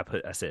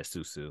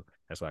Susu.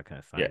 That's why I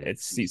couldn't Yeah, find it.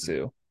 it's Sisu.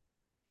 Sisu.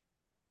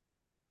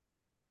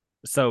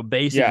 So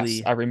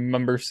Yes, basically, I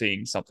remember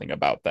seeing something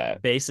about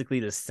that. basically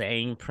the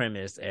same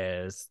premise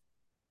as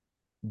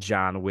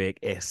John Wick,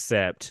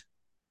 except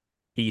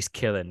he's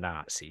killing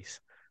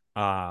Nazis.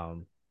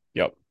 Um,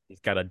 Yep.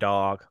 he's got a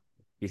dog.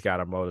 He's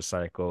got a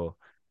motorcycle.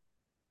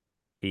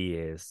 He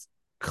is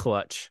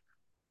clutch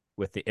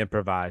with the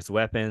improvised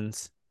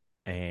weapons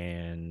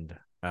and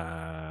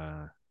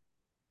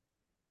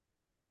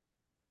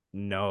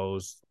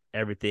knows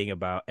everything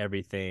about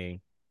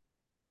everything.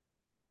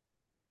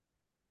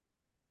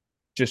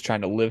 Just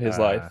trying to live his Uh,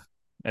 life.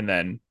 And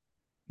then,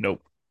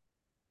 nope.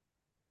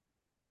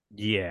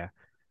 yeah.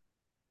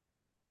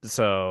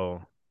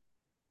 So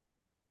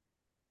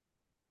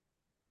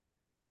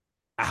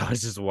I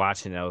was just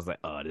watching. I was like,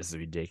 "Oh, this is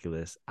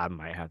ridiculous. I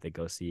might have to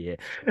go see it."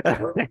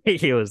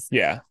 It was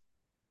Yeah.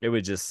 It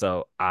was just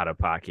so out of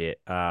pocket.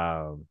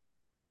 Huh.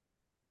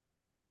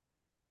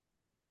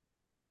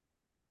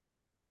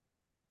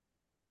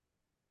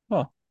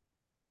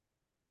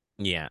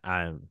 Yeah,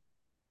 I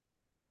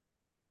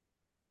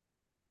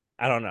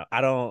don't know.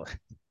 I don't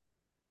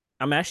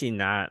I'm actually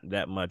not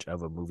that much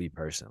of a movie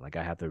person. Like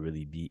I have to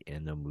really be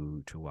in the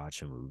mood to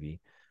watch a movie.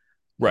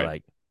 So Right.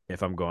 like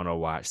if I'm going to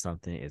watch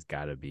something, it's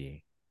gotta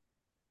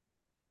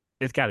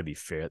be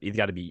fair. It's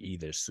gotta be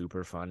either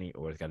super funny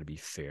or it's gotta be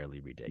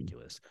fairly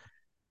ridiculous.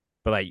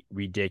 But like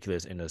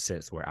ridiculous in the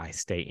sense where I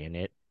stay in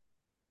it.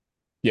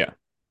 Yeah.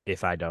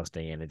 If I don't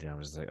stay in it, then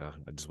I'm just like, oh,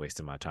 I just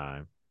wasted my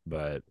time.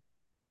 But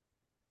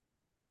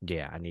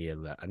yeah, I need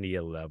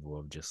a level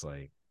of just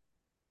like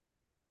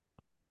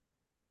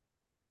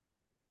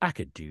I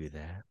could do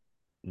that,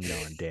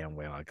 knowing damn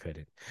well I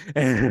couldn't.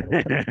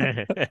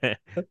 I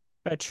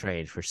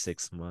trained for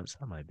 6 months.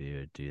 I might be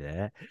able to do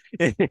that.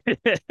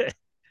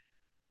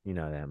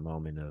 That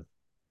moment of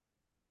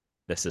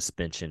the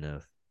suspension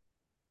of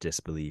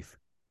disbelief.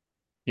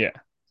 Yeah.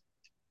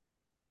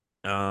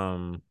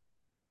 Um,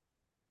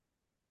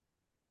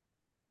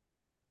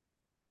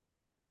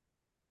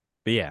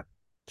 but yeah,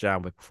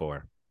 John Wick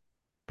 4,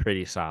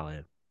 pretty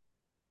solid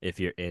if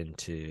you're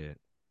into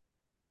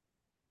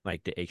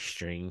like the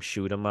extreme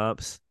shoot 'em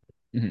ups.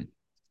 Mhm.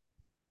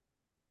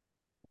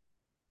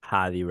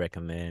 Highly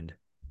recommend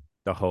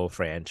the whole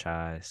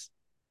franchise.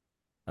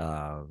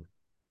 Um,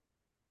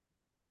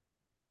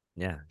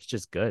 yeah, it's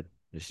just good.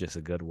 It's just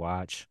a good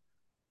watch.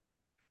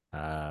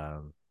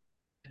 Um,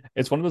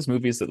 It's one of those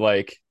movies that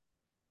like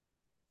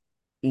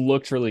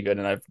looks really good,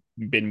 and I've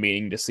been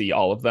meaning to see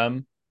all of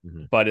them,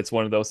 mhm. but it's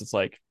one of those that's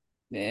like,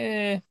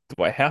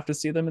 do I have to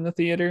see them in the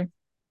theater?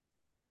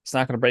 It's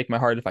not going to break my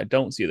heart if I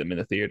don't see them in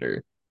the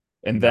theater.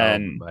 And No,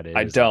 then but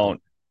I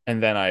don't,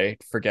 and then I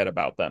forget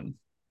about them.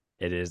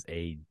 it is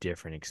a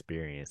different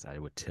experience. I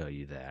would tell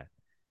you that.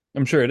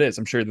 I'm sure it is.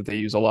 I'm sure that they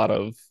use a lot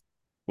of,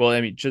 well,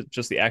 I mean,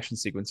 just the action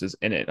sequences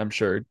in it, I'm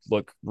sure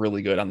look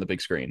really good on the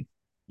big screen.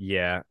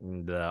 Yeah,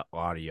 the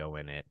audio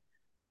in it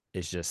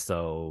is just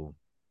so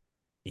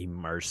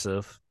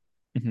immersive.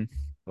 Mhm.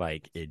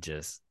 Like it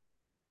just,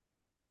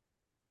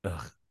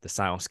 the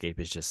soundscape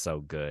is just so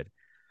good.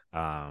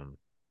 Um,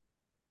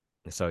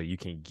 so you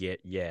can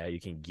get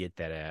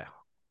that at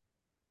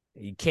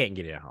you can't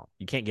get it at home.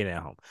 You can't get it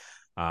at home.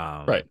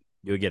 Right.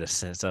 You'll get a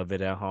sense of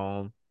it at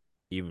home,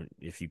 even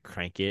if you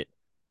crank it.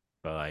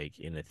 But like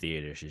in the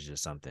theaters, it's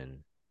just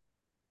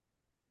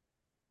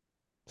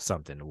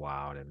something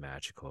wild and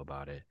magical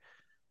about it.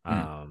 Mhm.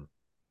 Um,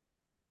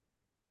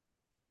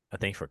 I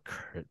think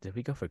did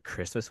we go for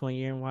Christmas one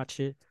year and watch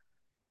it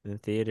in the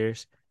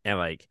theaters? And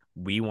like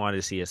we wanted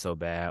to see it so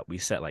bad, we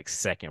sat like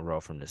second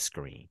row from the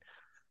screen.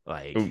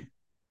 Like, Ooh,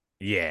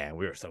 yeah,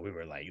 we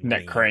were like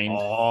neck leaned craned.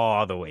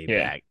 all the way Yeah.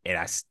 back, and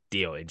I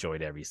still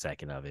enjoyed every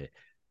second of it.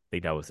 I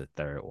think that was the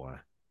third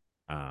one.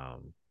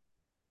 Um,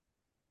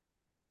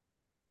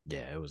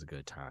 yeah, it was a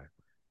good time.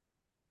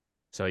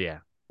 So yeah,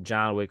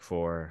 John Wick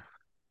 4,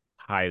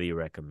 highly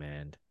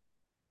recommend.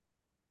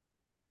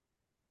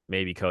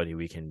 Maybe Cody,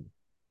 we can.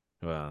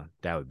 Well,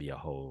 that would be a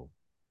whole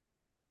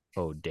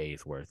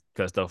day's worth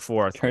because the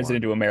fourth Turns it one,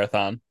 into a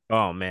marathon.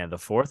 oh man, the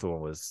fourth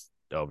one was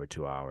over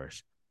 2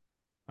 hours.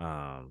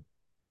 Um,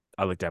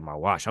 I looked at my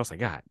watch. I was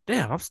like, God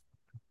damn,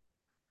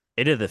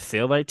 it didn't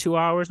feel like 2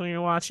 hours when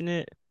you're watching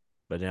it.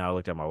 But then I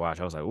looked at my watch.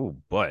 I was like, oh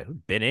boy,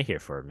 we've been in here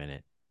for a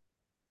minute.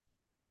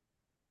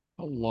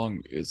 How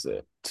long is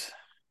it?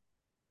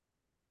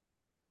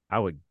 I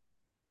would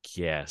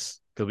guess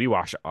because we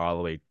watched it all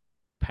the way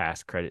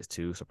past credits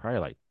too, so probably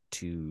like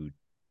 2:15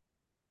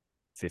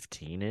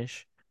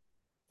 ish.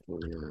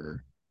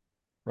 For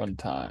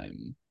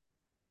runtime.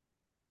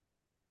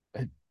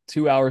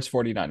 2 hours,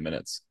 49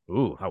 minutes.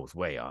 Ooh, I was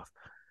way off.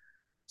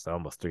 So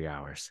almost 3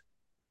 hours.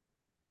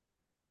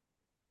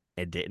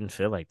 It didn't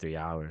feel like 3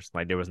 hours.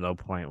 Like there was no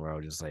point where I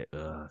was just like,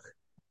 ugh.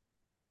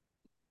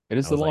 It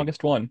is I the was like,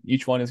 longest one.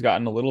 Each one has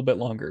gotten a little bit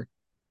longer.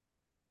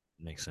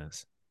 makes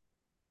sense.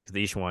 Because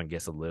each one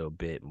gets a little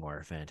bit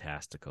more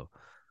fantastical.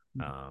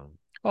 Um,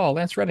 Oh,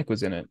 Lance Reddick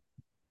was in it.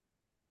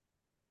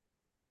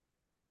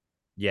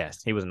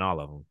 yes, he was in all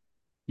of them.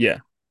 Yeah,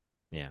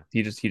 Yeah,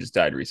 he just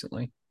died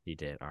recently. he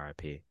did.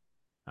 R.I.P.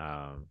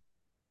 Um,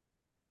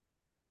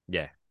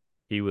 yeah,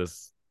 he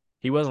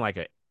wasn't like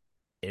an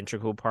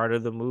integral part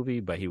of the movie,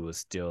 but he was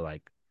still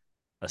like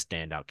a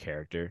standout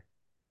character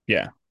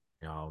Yeah.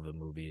 in all of the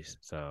movies.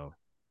 So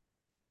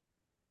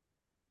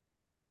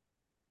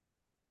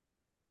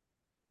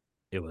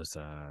it was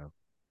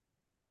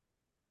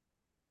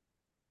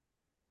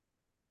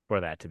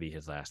for that to be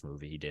his last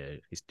movie,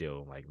 he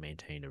still like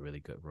maintained a really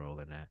good role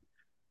in that.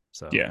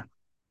 So Yeah.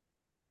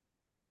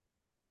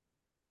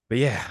 but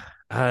yeah,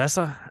 that's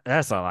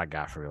all I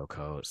got for real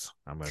codes.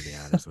 I'm gonna be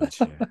honest with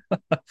you.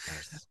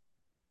 That's,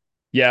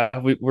 Yeah,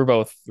 we're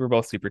both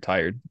super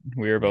tired.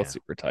 We are both yeah,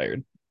 super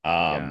tired.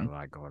 we got a Um,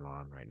 lot going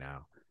on right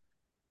now,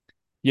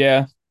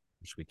 yeah.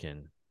 which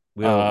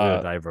we'll Uh,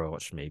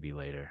 divulge maybe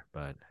later,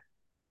 but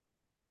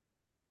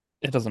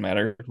it doesn't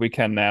matter. We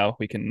can now.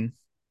 We can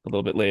a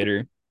little bit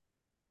later.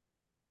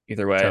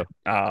 either way. So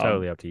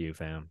totally up to you,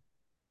 fam.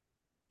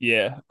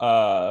 Yeah.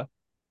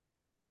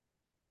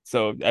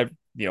 So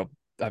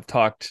I've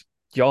talked.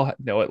 Y'all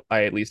know it.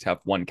 I at least have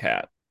one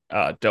cat,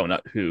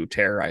 Donut, who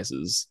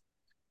terrorizes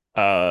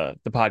the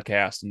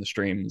podcast and the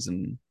streams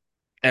and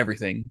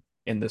everything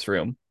in this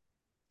room.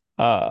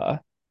 Uh,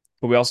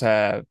 but we also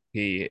have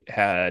he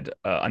had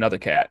another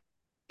cat,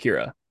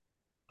 Kira,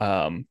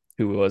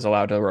 who was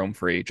allowed to roam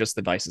free, just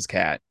the nicest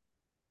cat.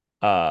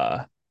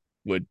 Uh,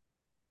 would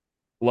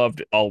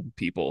loved all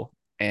people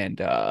and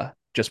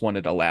just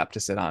wanted a lap to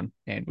sit on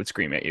and would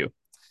scream at you.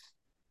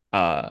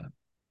 Uh,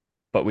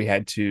 but we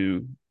had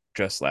to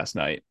just last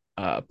night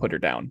put her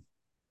down.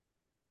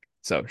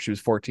 So she was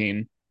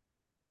 14.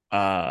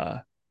 Uh,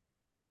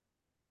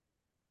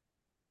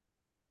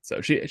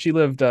 so she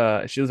lived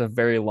a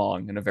very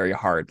long and a very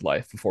hard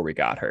life before we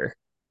got her.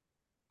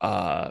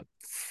 Uh,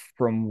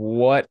 from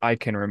what I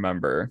can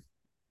remember,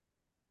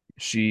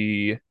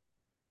 she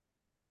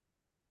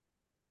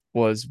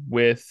was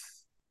with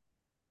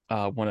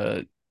one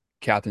of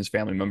Catherine's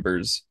family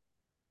members.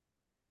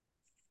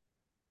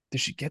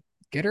 Did she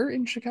get her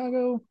in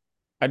Chicago?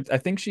 I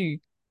think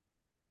she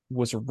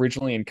was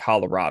originally in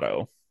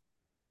Colorado,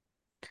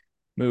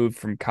 moved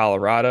from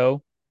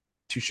Colorado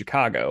to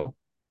Chicago,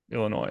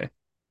 Illinois.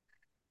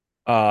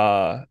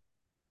 Uh,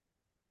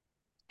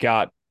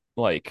 got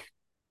like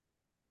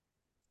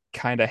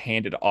kind of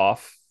handed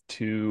off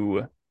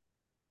to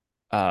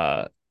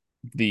uh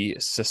the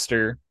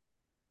sister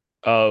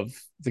of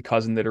the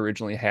cousin that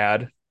originally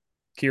had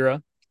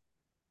Kira,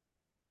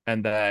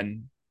 and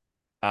then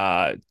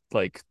uh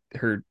like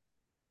her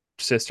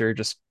sister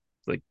just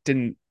like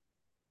didn't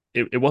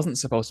it wasn't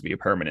supposed to be a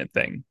permanent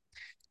thing,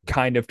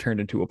 kind of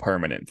turned into a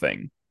permanent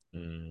thing.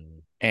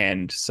 Mm,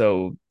 And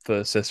so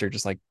the sister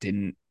just like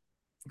didn't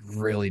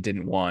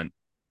want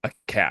a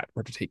cat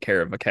or to take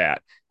care of a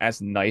cat.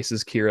 As nice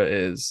as Kira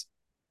is,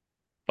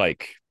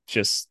 like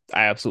just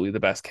absolutely the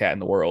best cat in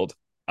the world,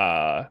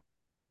 uh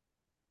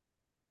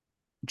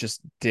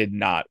just did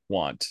not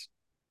want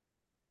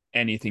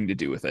anything to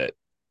do with it.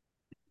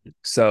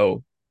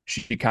 So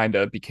she kind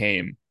of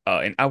became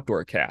an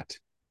outdoor cat,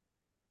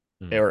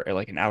 mm, or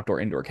like an outdoor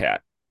indoor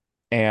cat.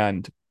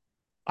 And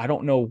I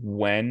don't know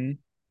when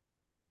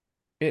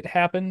it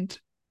happened,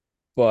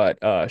 but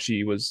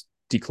she was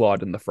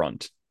declawed in the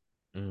front.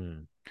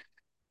 mm,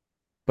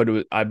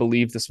 But I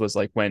believe this was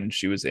like when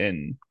she was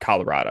in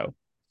Colorado.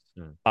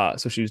 mm,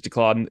 So she was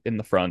declawed in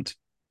the front,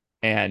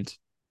 and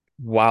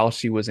while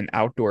she was an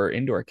outdoor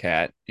indoor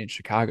cat in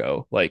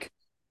Chicago, like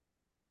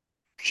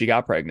she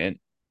got pregnant,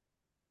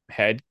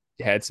 had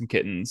had some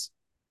kittens,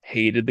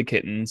 hated the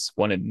kittens,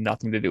 wanted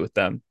nothing to do with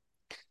them.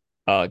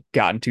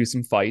 Got into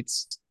some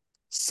fights,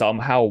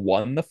 somehow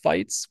won the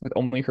fights with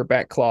only her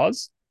back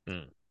claws.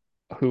 mm.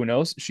 Who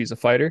knows? She's a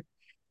fighter.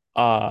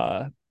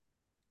 Uh,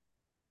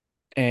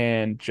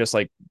 and just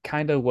like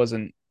kind of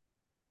wasn't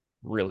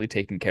really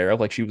taken care of.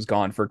 Like she was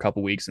gone for a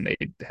couple weeks, and they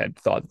had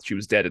thought that she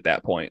was dead at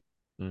that point.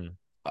 Mm,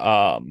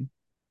 Um,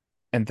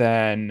 and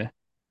then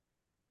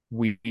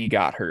we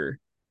got her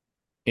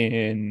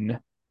in.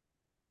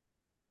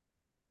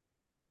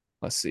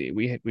 Let's see,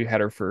 we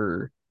had her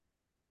for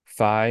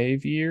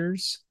 5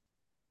 years,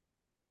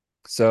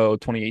 so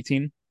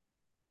 2018,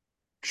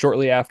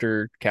 shortly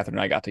after Catherine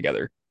and I got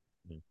together.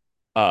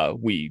 mm,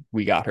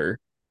 We got her.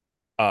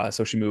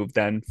 So she moved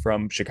then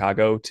from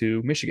Chicago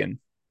to Michigan,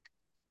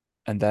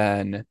 and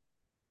then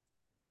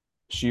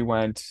she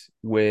went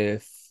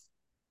with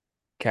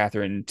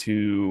Catherine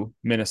to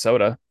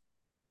Minnesota.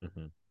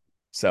 mhm,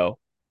 So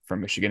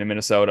from Michigan to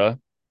Minnesota,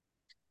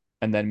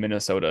 and then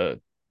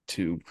Minnesota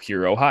to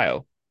here,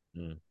 Ohio.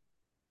 mm.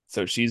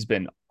 So she's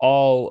been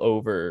all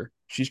over.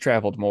 She's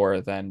traveled more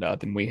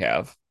than we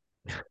have.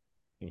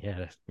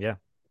 Yeah, yeah,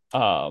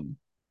 Um,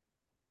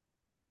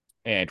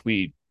 and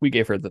we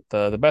gave her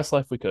the best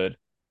life we could,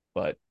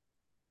 but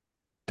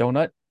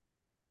Donut,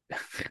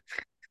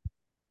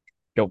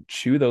 don't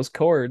chew those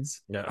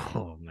cords. no.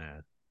 Oh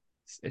man,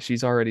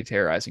 She's already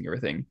terrorizing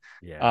everything.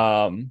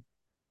 yeah, Um,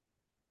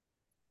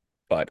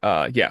 but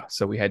yeah,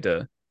 so we had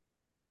to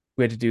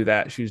do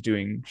that. She was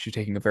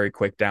taking a very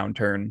quick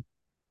downturn.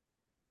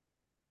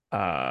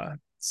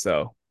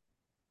 So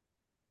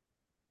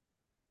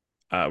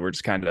we're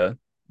just kind of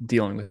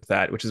dealing with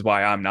that, which is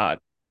why I'm not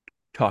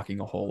talking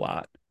a whole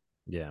lot.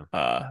 yeah,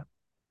 Uh,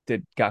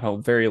 did got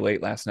home very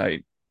late last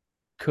night.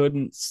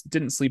 Didn't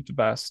sleep the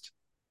best,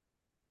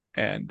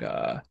 and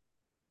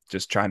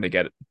just trying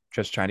to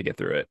just trying to get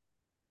through it.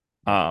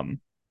 Um,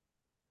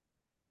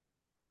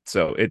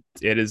 so it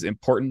is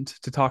important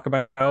to talk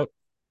about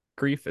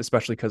grief,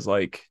 especially because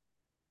like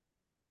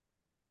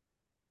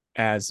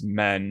as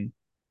men,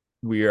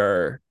 we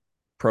are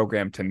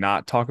programmed to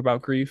not talk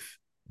about grief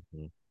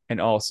mhm, and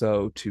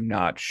also to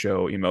not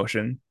show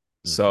emotion.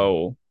 mhm,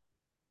 So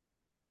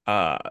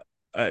uh,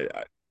 I,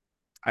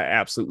 I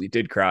absolutely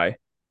did cry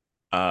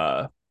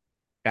uh,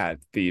 at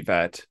the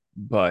vet,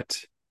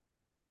 but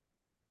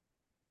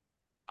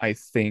I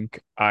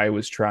think I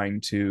was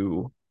trying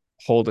to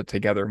hold it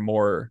together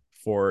more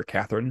for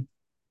Catherine.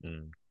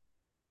 mm.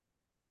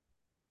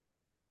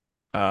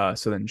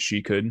 So then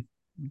she could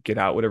get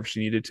out whatever she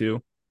needed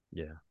to.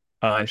 Yeah.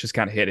 It's just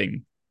kind of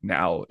hitting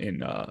now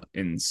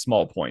in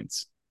small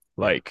points,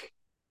 Yeah. like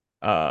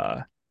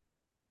uh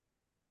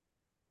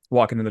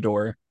walking in the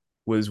door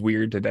was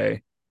weird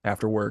today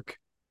after work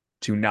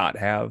to not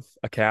have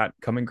a cat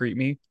come and greet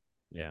me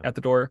Yeah. at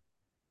the door.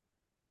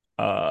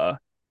 Uh,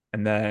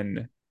 and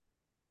then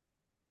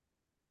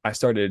I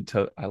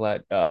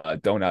let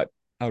Donut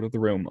out of the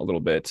room a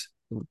little bit,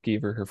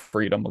 gave her her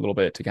freedom a little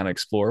bit to kind of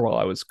explore while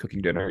I was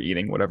cooking dinner,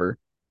 eating whatever.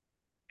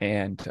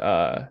 And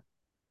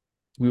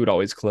we would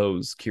always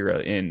close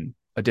Kira in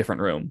a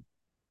different room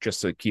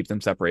just to keep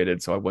them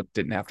separated, so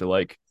didn't have to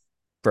like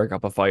break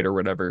up a fight or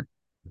whatever.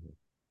 Mhm.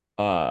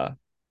 Uh,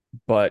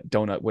 but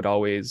Donut would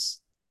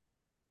always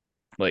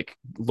like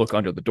look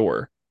under the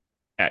door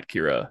at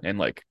Kira and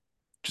like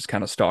just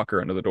kind of stalk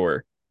her under the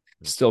door,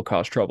 still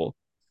cause trouble.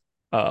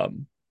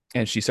 Um,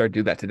 and she started to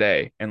do that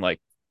today and like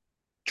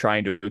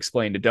trying to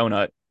explain to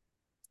Donut,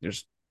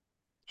 there's,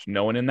 there's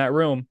no one in that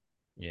room.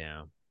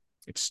 Yeah.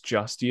 It's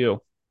just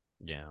you.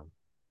 Yeah.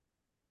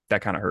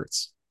 That kind of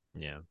hurts.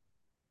 Yeah.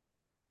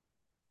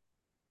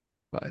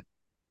 But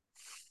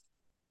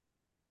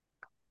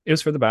it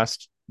was for the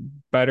best.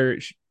 Better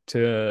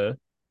to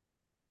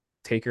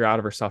take her out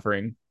of her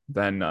suffering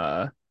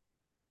than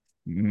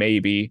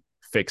maybe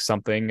fix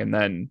something and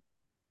then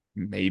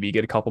maybe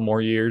get a couple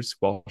more years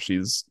while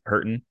she's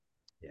hurting.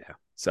 Yeah.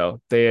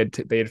 So they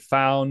had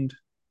found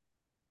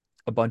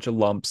a bunch of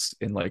lumps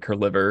in like her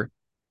liver.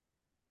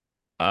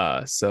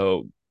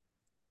 So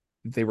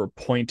they were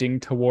pointing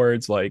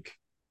towards like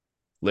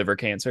liver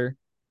cancer,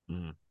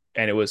 Mhm.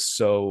 and it was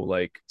so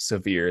like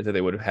severe that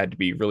they would have had to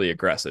be really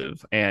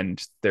aggressive.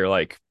 And they're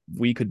like,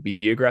 we could be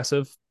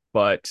aggressive,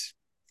 but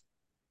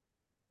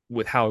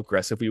with how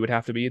aggressive we would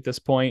have to be at this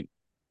point,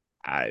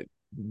 I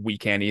we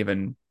can't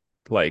even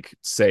like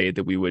say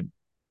that we would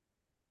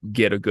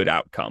get a good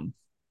outcome.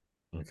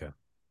 Okay.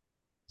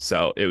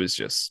 So it was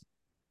just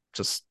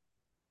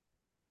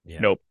Yeah.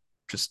 nope,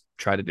 just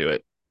try to do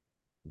it.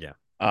 Yeah.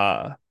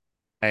 Uh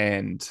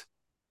and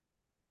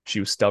she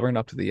was stubborn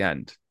up to the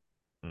end,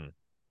 Mm.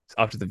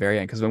 up to the very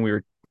end. Because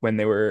when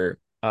they were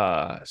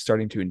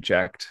starting to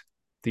inject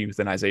the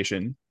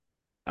euthanization,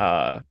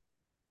 uh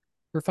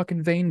her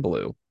fucking vein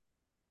blew.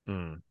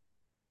 Mm.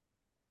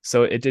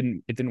 So it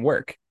didn't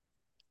work.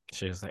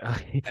 She was like, oh,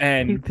 you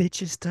And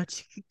bitches thought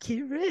you could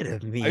get rid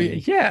of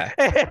me. yeah,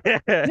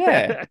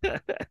 yeah,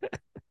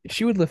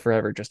 she would live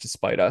forever just to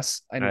spite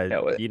us. I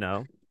know it. You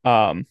know,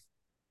 Um,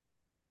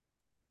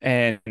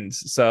 and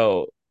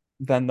so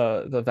then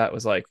the vet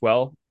was like,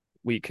 well,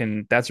 we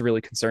can, that's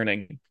really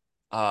concerning.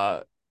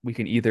 Uh, we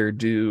can either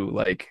do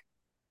like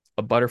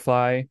a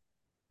butterfly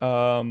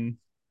um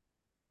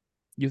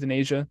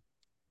euthanasia,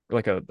 or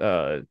like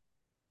a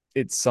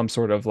it's some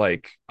sort of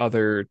like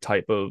other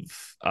type of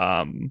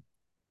um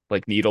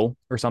like needle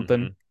or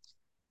something,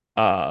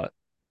 hmm uh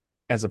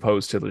as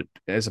opposed to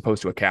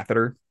a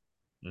catheter.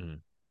 hmm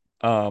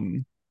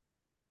Um,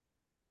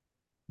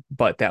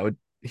 but that would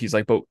he's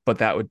like, but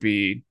that would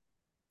be,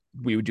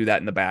 we would do that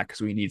in the back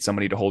because we need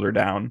somebody to hold her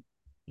down.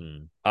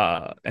 mm,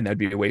 And that'd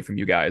be away from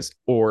you guys.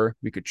 Or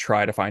we could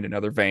try to find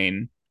another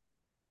vein,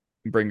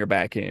 bring her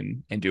back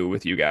in, and do it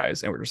with you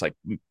guys. And we're just like,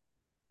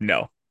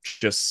 no,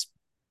 just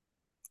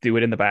do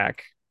it in the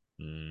back.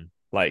 mm,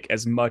 Like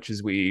as much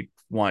as we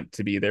want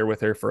to be there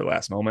with her for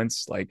last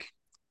moments, like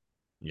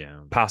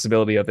yeah,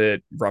 possibility of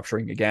it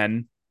rupturing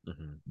again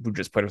hmm would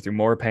just put her through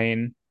more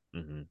pain.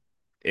 hmm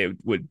It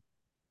would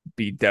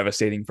be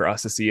devastating for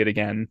us to see it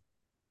again.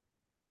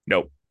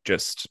 Nope,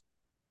 just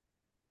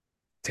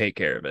take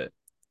care of it.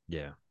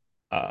 yeah,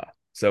 Uh,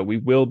 so we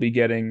will be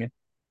getting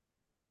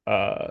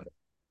uh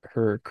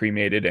her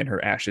cremated and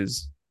her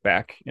ashes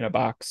back in a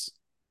box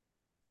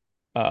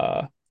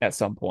at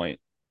some point,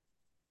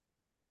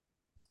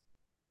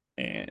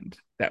 and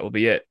that will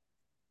be it.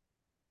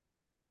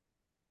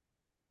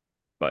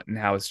 But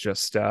now it's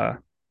just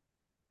trying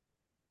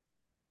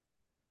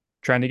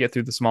to get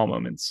through the small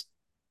moments.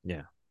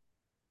 yeah.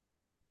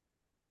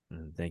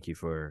 Thank you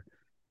for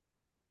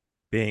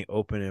being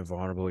open and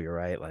vulnerable. You're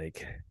right.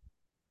 Like,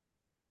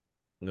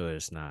 no,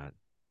 it's not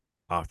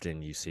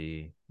often you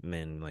see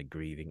men like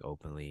grieving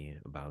openly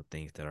about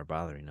things that are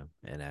bothering them,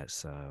 and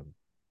that's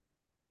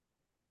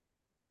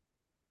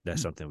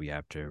something we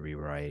have to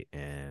rewrite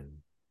and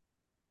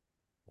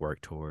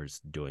work towards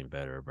doing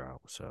better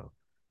about. So,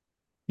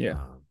 Yeah,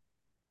 um,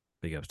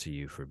 big ups to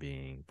you for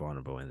being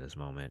vulnerable in this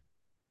moment.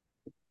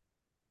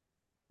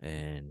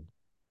 And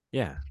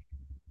yeah,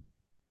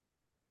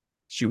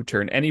 she would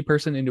turn any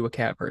person into a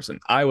cat person.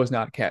 I was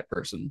not a cat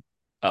person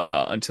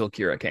until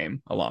Kira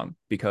came along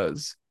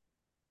because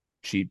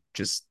she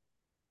just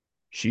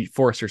she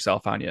forced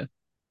herself on you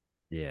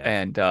yeah,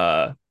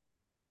 and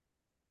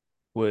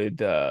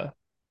would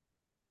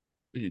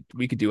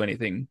we could do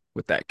anything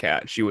with that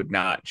cat. She would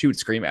not. She would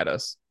scream at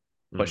us,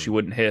 but she mm,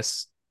 wouldn't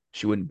hiss.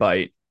 She wouldn't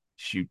bite.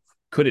 She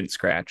couldn't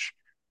scratch,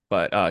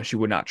 but she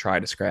would not try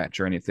to scratch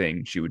or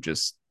anything. She would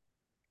just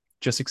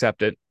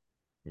accept it.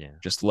 yeah,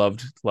 Just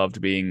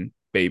loved being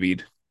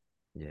babied.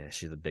 yeah.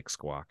 She's a big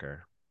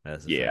squawker.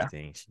 That's the Yeah. first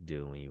thing she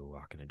do when you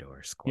walk in the door,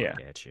 Yeah.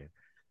 squawk at you.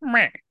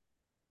 Meh.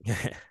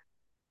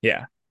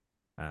 Yeah.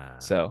 uh,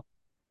 So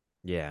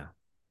yeah.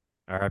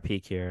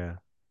 R.I.P. Kira.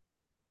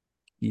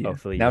 yeah.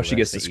 Hopefully Now you she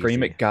gets rest to in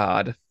scream easy. at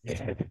God,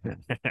 Yep.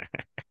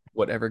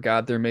 whatever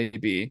God there may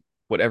be,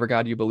 whatever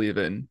God you believe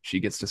in, she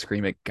gets to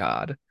scream at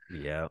God.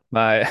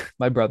 My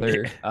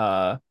brother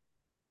my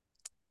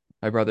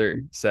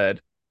brother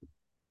said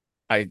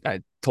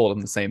I told him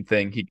the same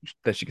thing. He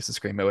that she gets to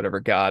scream at whatever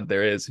God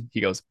there is.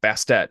 He goes,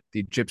 Bastet, the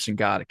Egyptian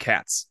god of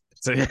cats.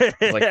 I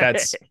was like,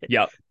 that's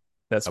yep,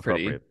 that's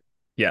pretty Appropriate.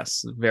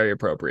 yes, very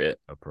appropriate.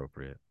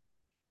 Appropriate.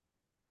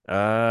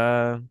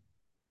 Uh,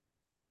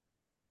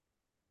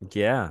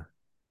 yeah.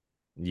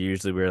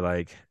 Usually we're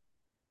like,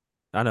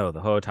 I know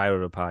the whole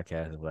title of the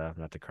podcast is Laugh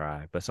Not to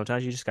Cry, but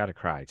sometimes you just gotta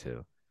cry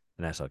too,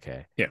 and that's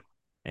okay. Yeah.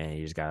 And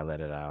you just gotta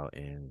let it out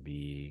and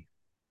be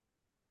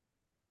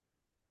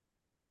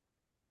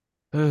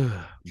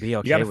You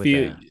okay gotta with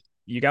feel that.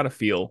 you gotta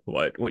feel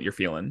what you're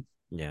feeling.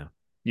 Yeah,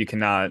 You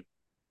cannot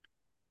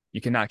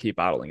you cannot keep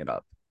bottling it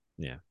up.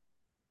 yeah.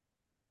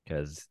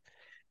 Because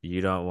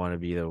you don't want to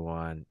be the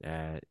one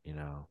at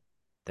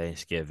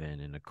Thanksgiving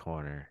in the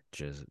corner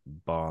just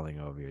bawling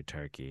over your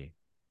turkey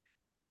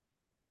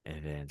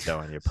and then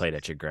throwing your plate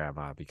at your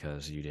grandma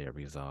because you didn't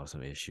resolve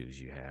some issues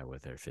you had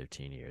with her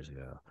 15 years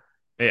ago.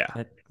 Yeah.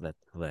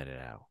 Let it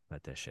out.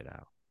 Let that shit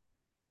out.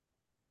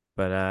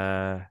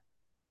 But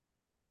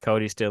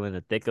Cody's still in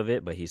the thick of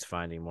it, but he's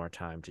finding more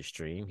time to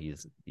stream.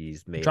 He's I'm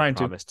made a trying to.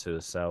 promise to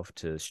himself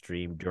to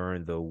stream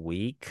during the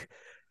week.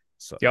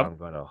 So Yep. I'm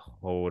gonna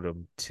hold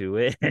him to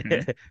it. Hmm.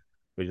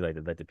 Would you like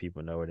to let the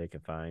people know where they can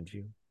find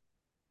you?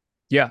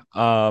 Yeah.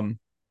 You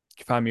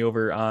can find me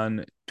over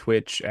on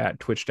Twitch at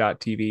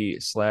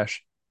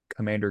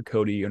twitch.tv/Commander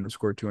Cody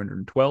underscore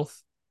 212.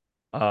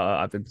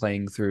 I've been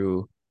playing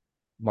through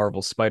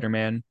Marvel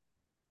Spider-Man.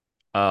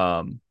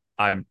 I'm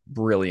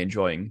really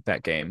enjoying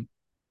that game.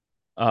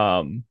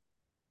 Um,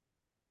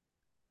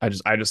 I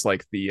just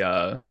like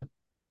the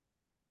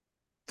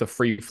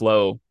free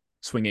flow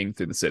swinging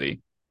through the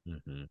city.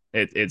 Mm-hmm.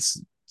 It's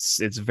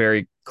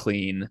very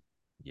clean.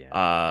 Yeah.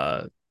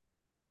 Uh,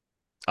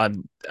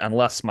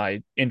 unless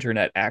my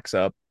internet acts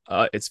up,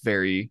 it's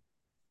very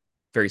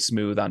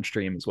smooth on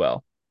stream as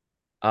well.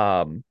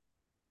 Um,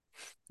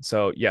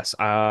 so yes,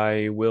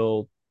 I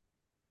will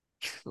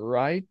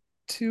try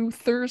to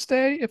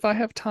Thursday if I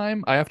have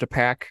time. I have to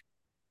pack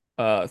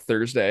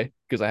Thursday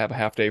because I have a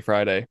half day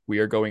Friday. We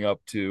are going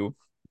up to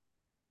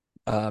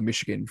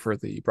Michigan for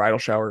the bridal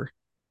shower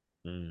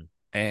Mm,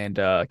 and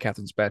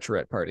Catherine's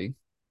bachelorette party.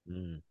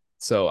 mm.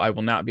 So I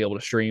will not be able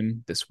to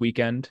stream this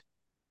weekend,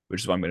 which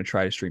is why I'm going to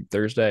try to stream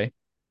Thursday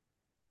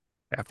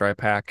after I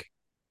pack.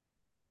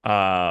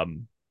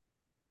 Um,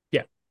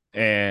 yeah,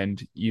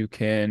 and you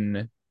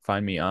can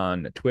find me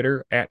on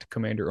Twitter at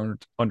Commander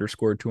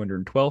underscore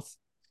 212.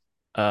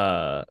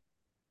 Uh,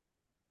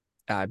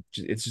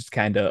 it's just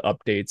kind of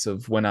updates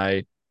of when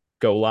I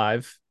go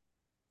live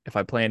if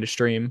I plan to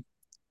stream.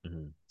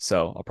 Mhm.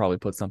 So I'll probably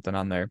put something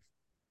on there.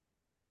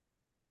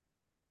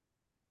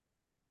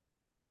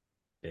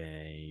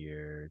 And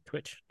your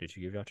Twitch? Did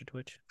you give out your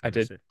Twitch? I I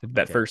missed did, it. did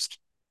that Okay, first.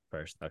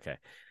 first. Okay.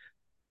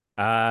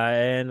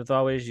 And as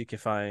always, you can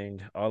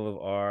find all of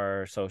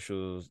our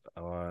socials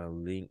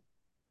on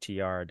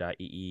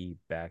linktr.ee/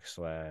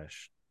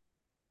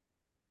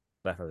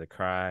 Laugh of the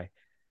Cry.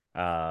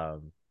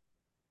 Um,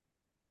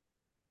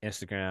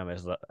 Instagram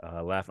is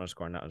laugh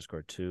underscore not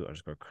underscore two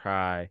underscore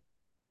cry.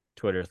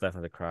 Twitter is Laugh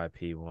of the Cry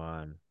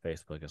P1.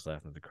 Facebook is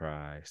Laugh of the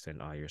Cry.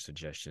 Send all your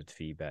suggestions,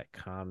 feedback,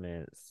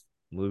 comments,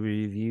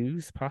 movie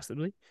reviews,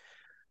 possibly.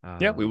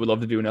 Yeah, we Um, would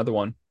love to do another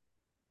one.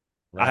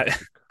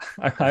 Laugh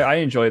I of the I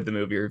enjoyed the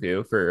movie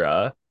review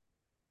for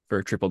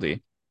Triple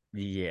D.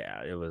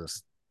 Yeah, it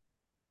was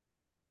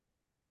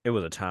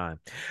a time.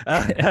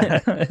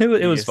 It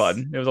you was just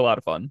fun. It was a lot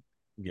of fun.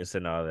 you can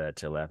send all that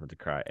to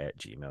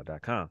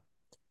laughingthecry@gmail.com.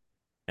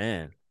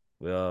 And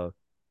we'll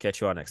catch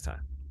you all next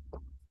time.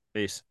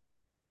 Peace.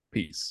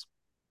 Peace.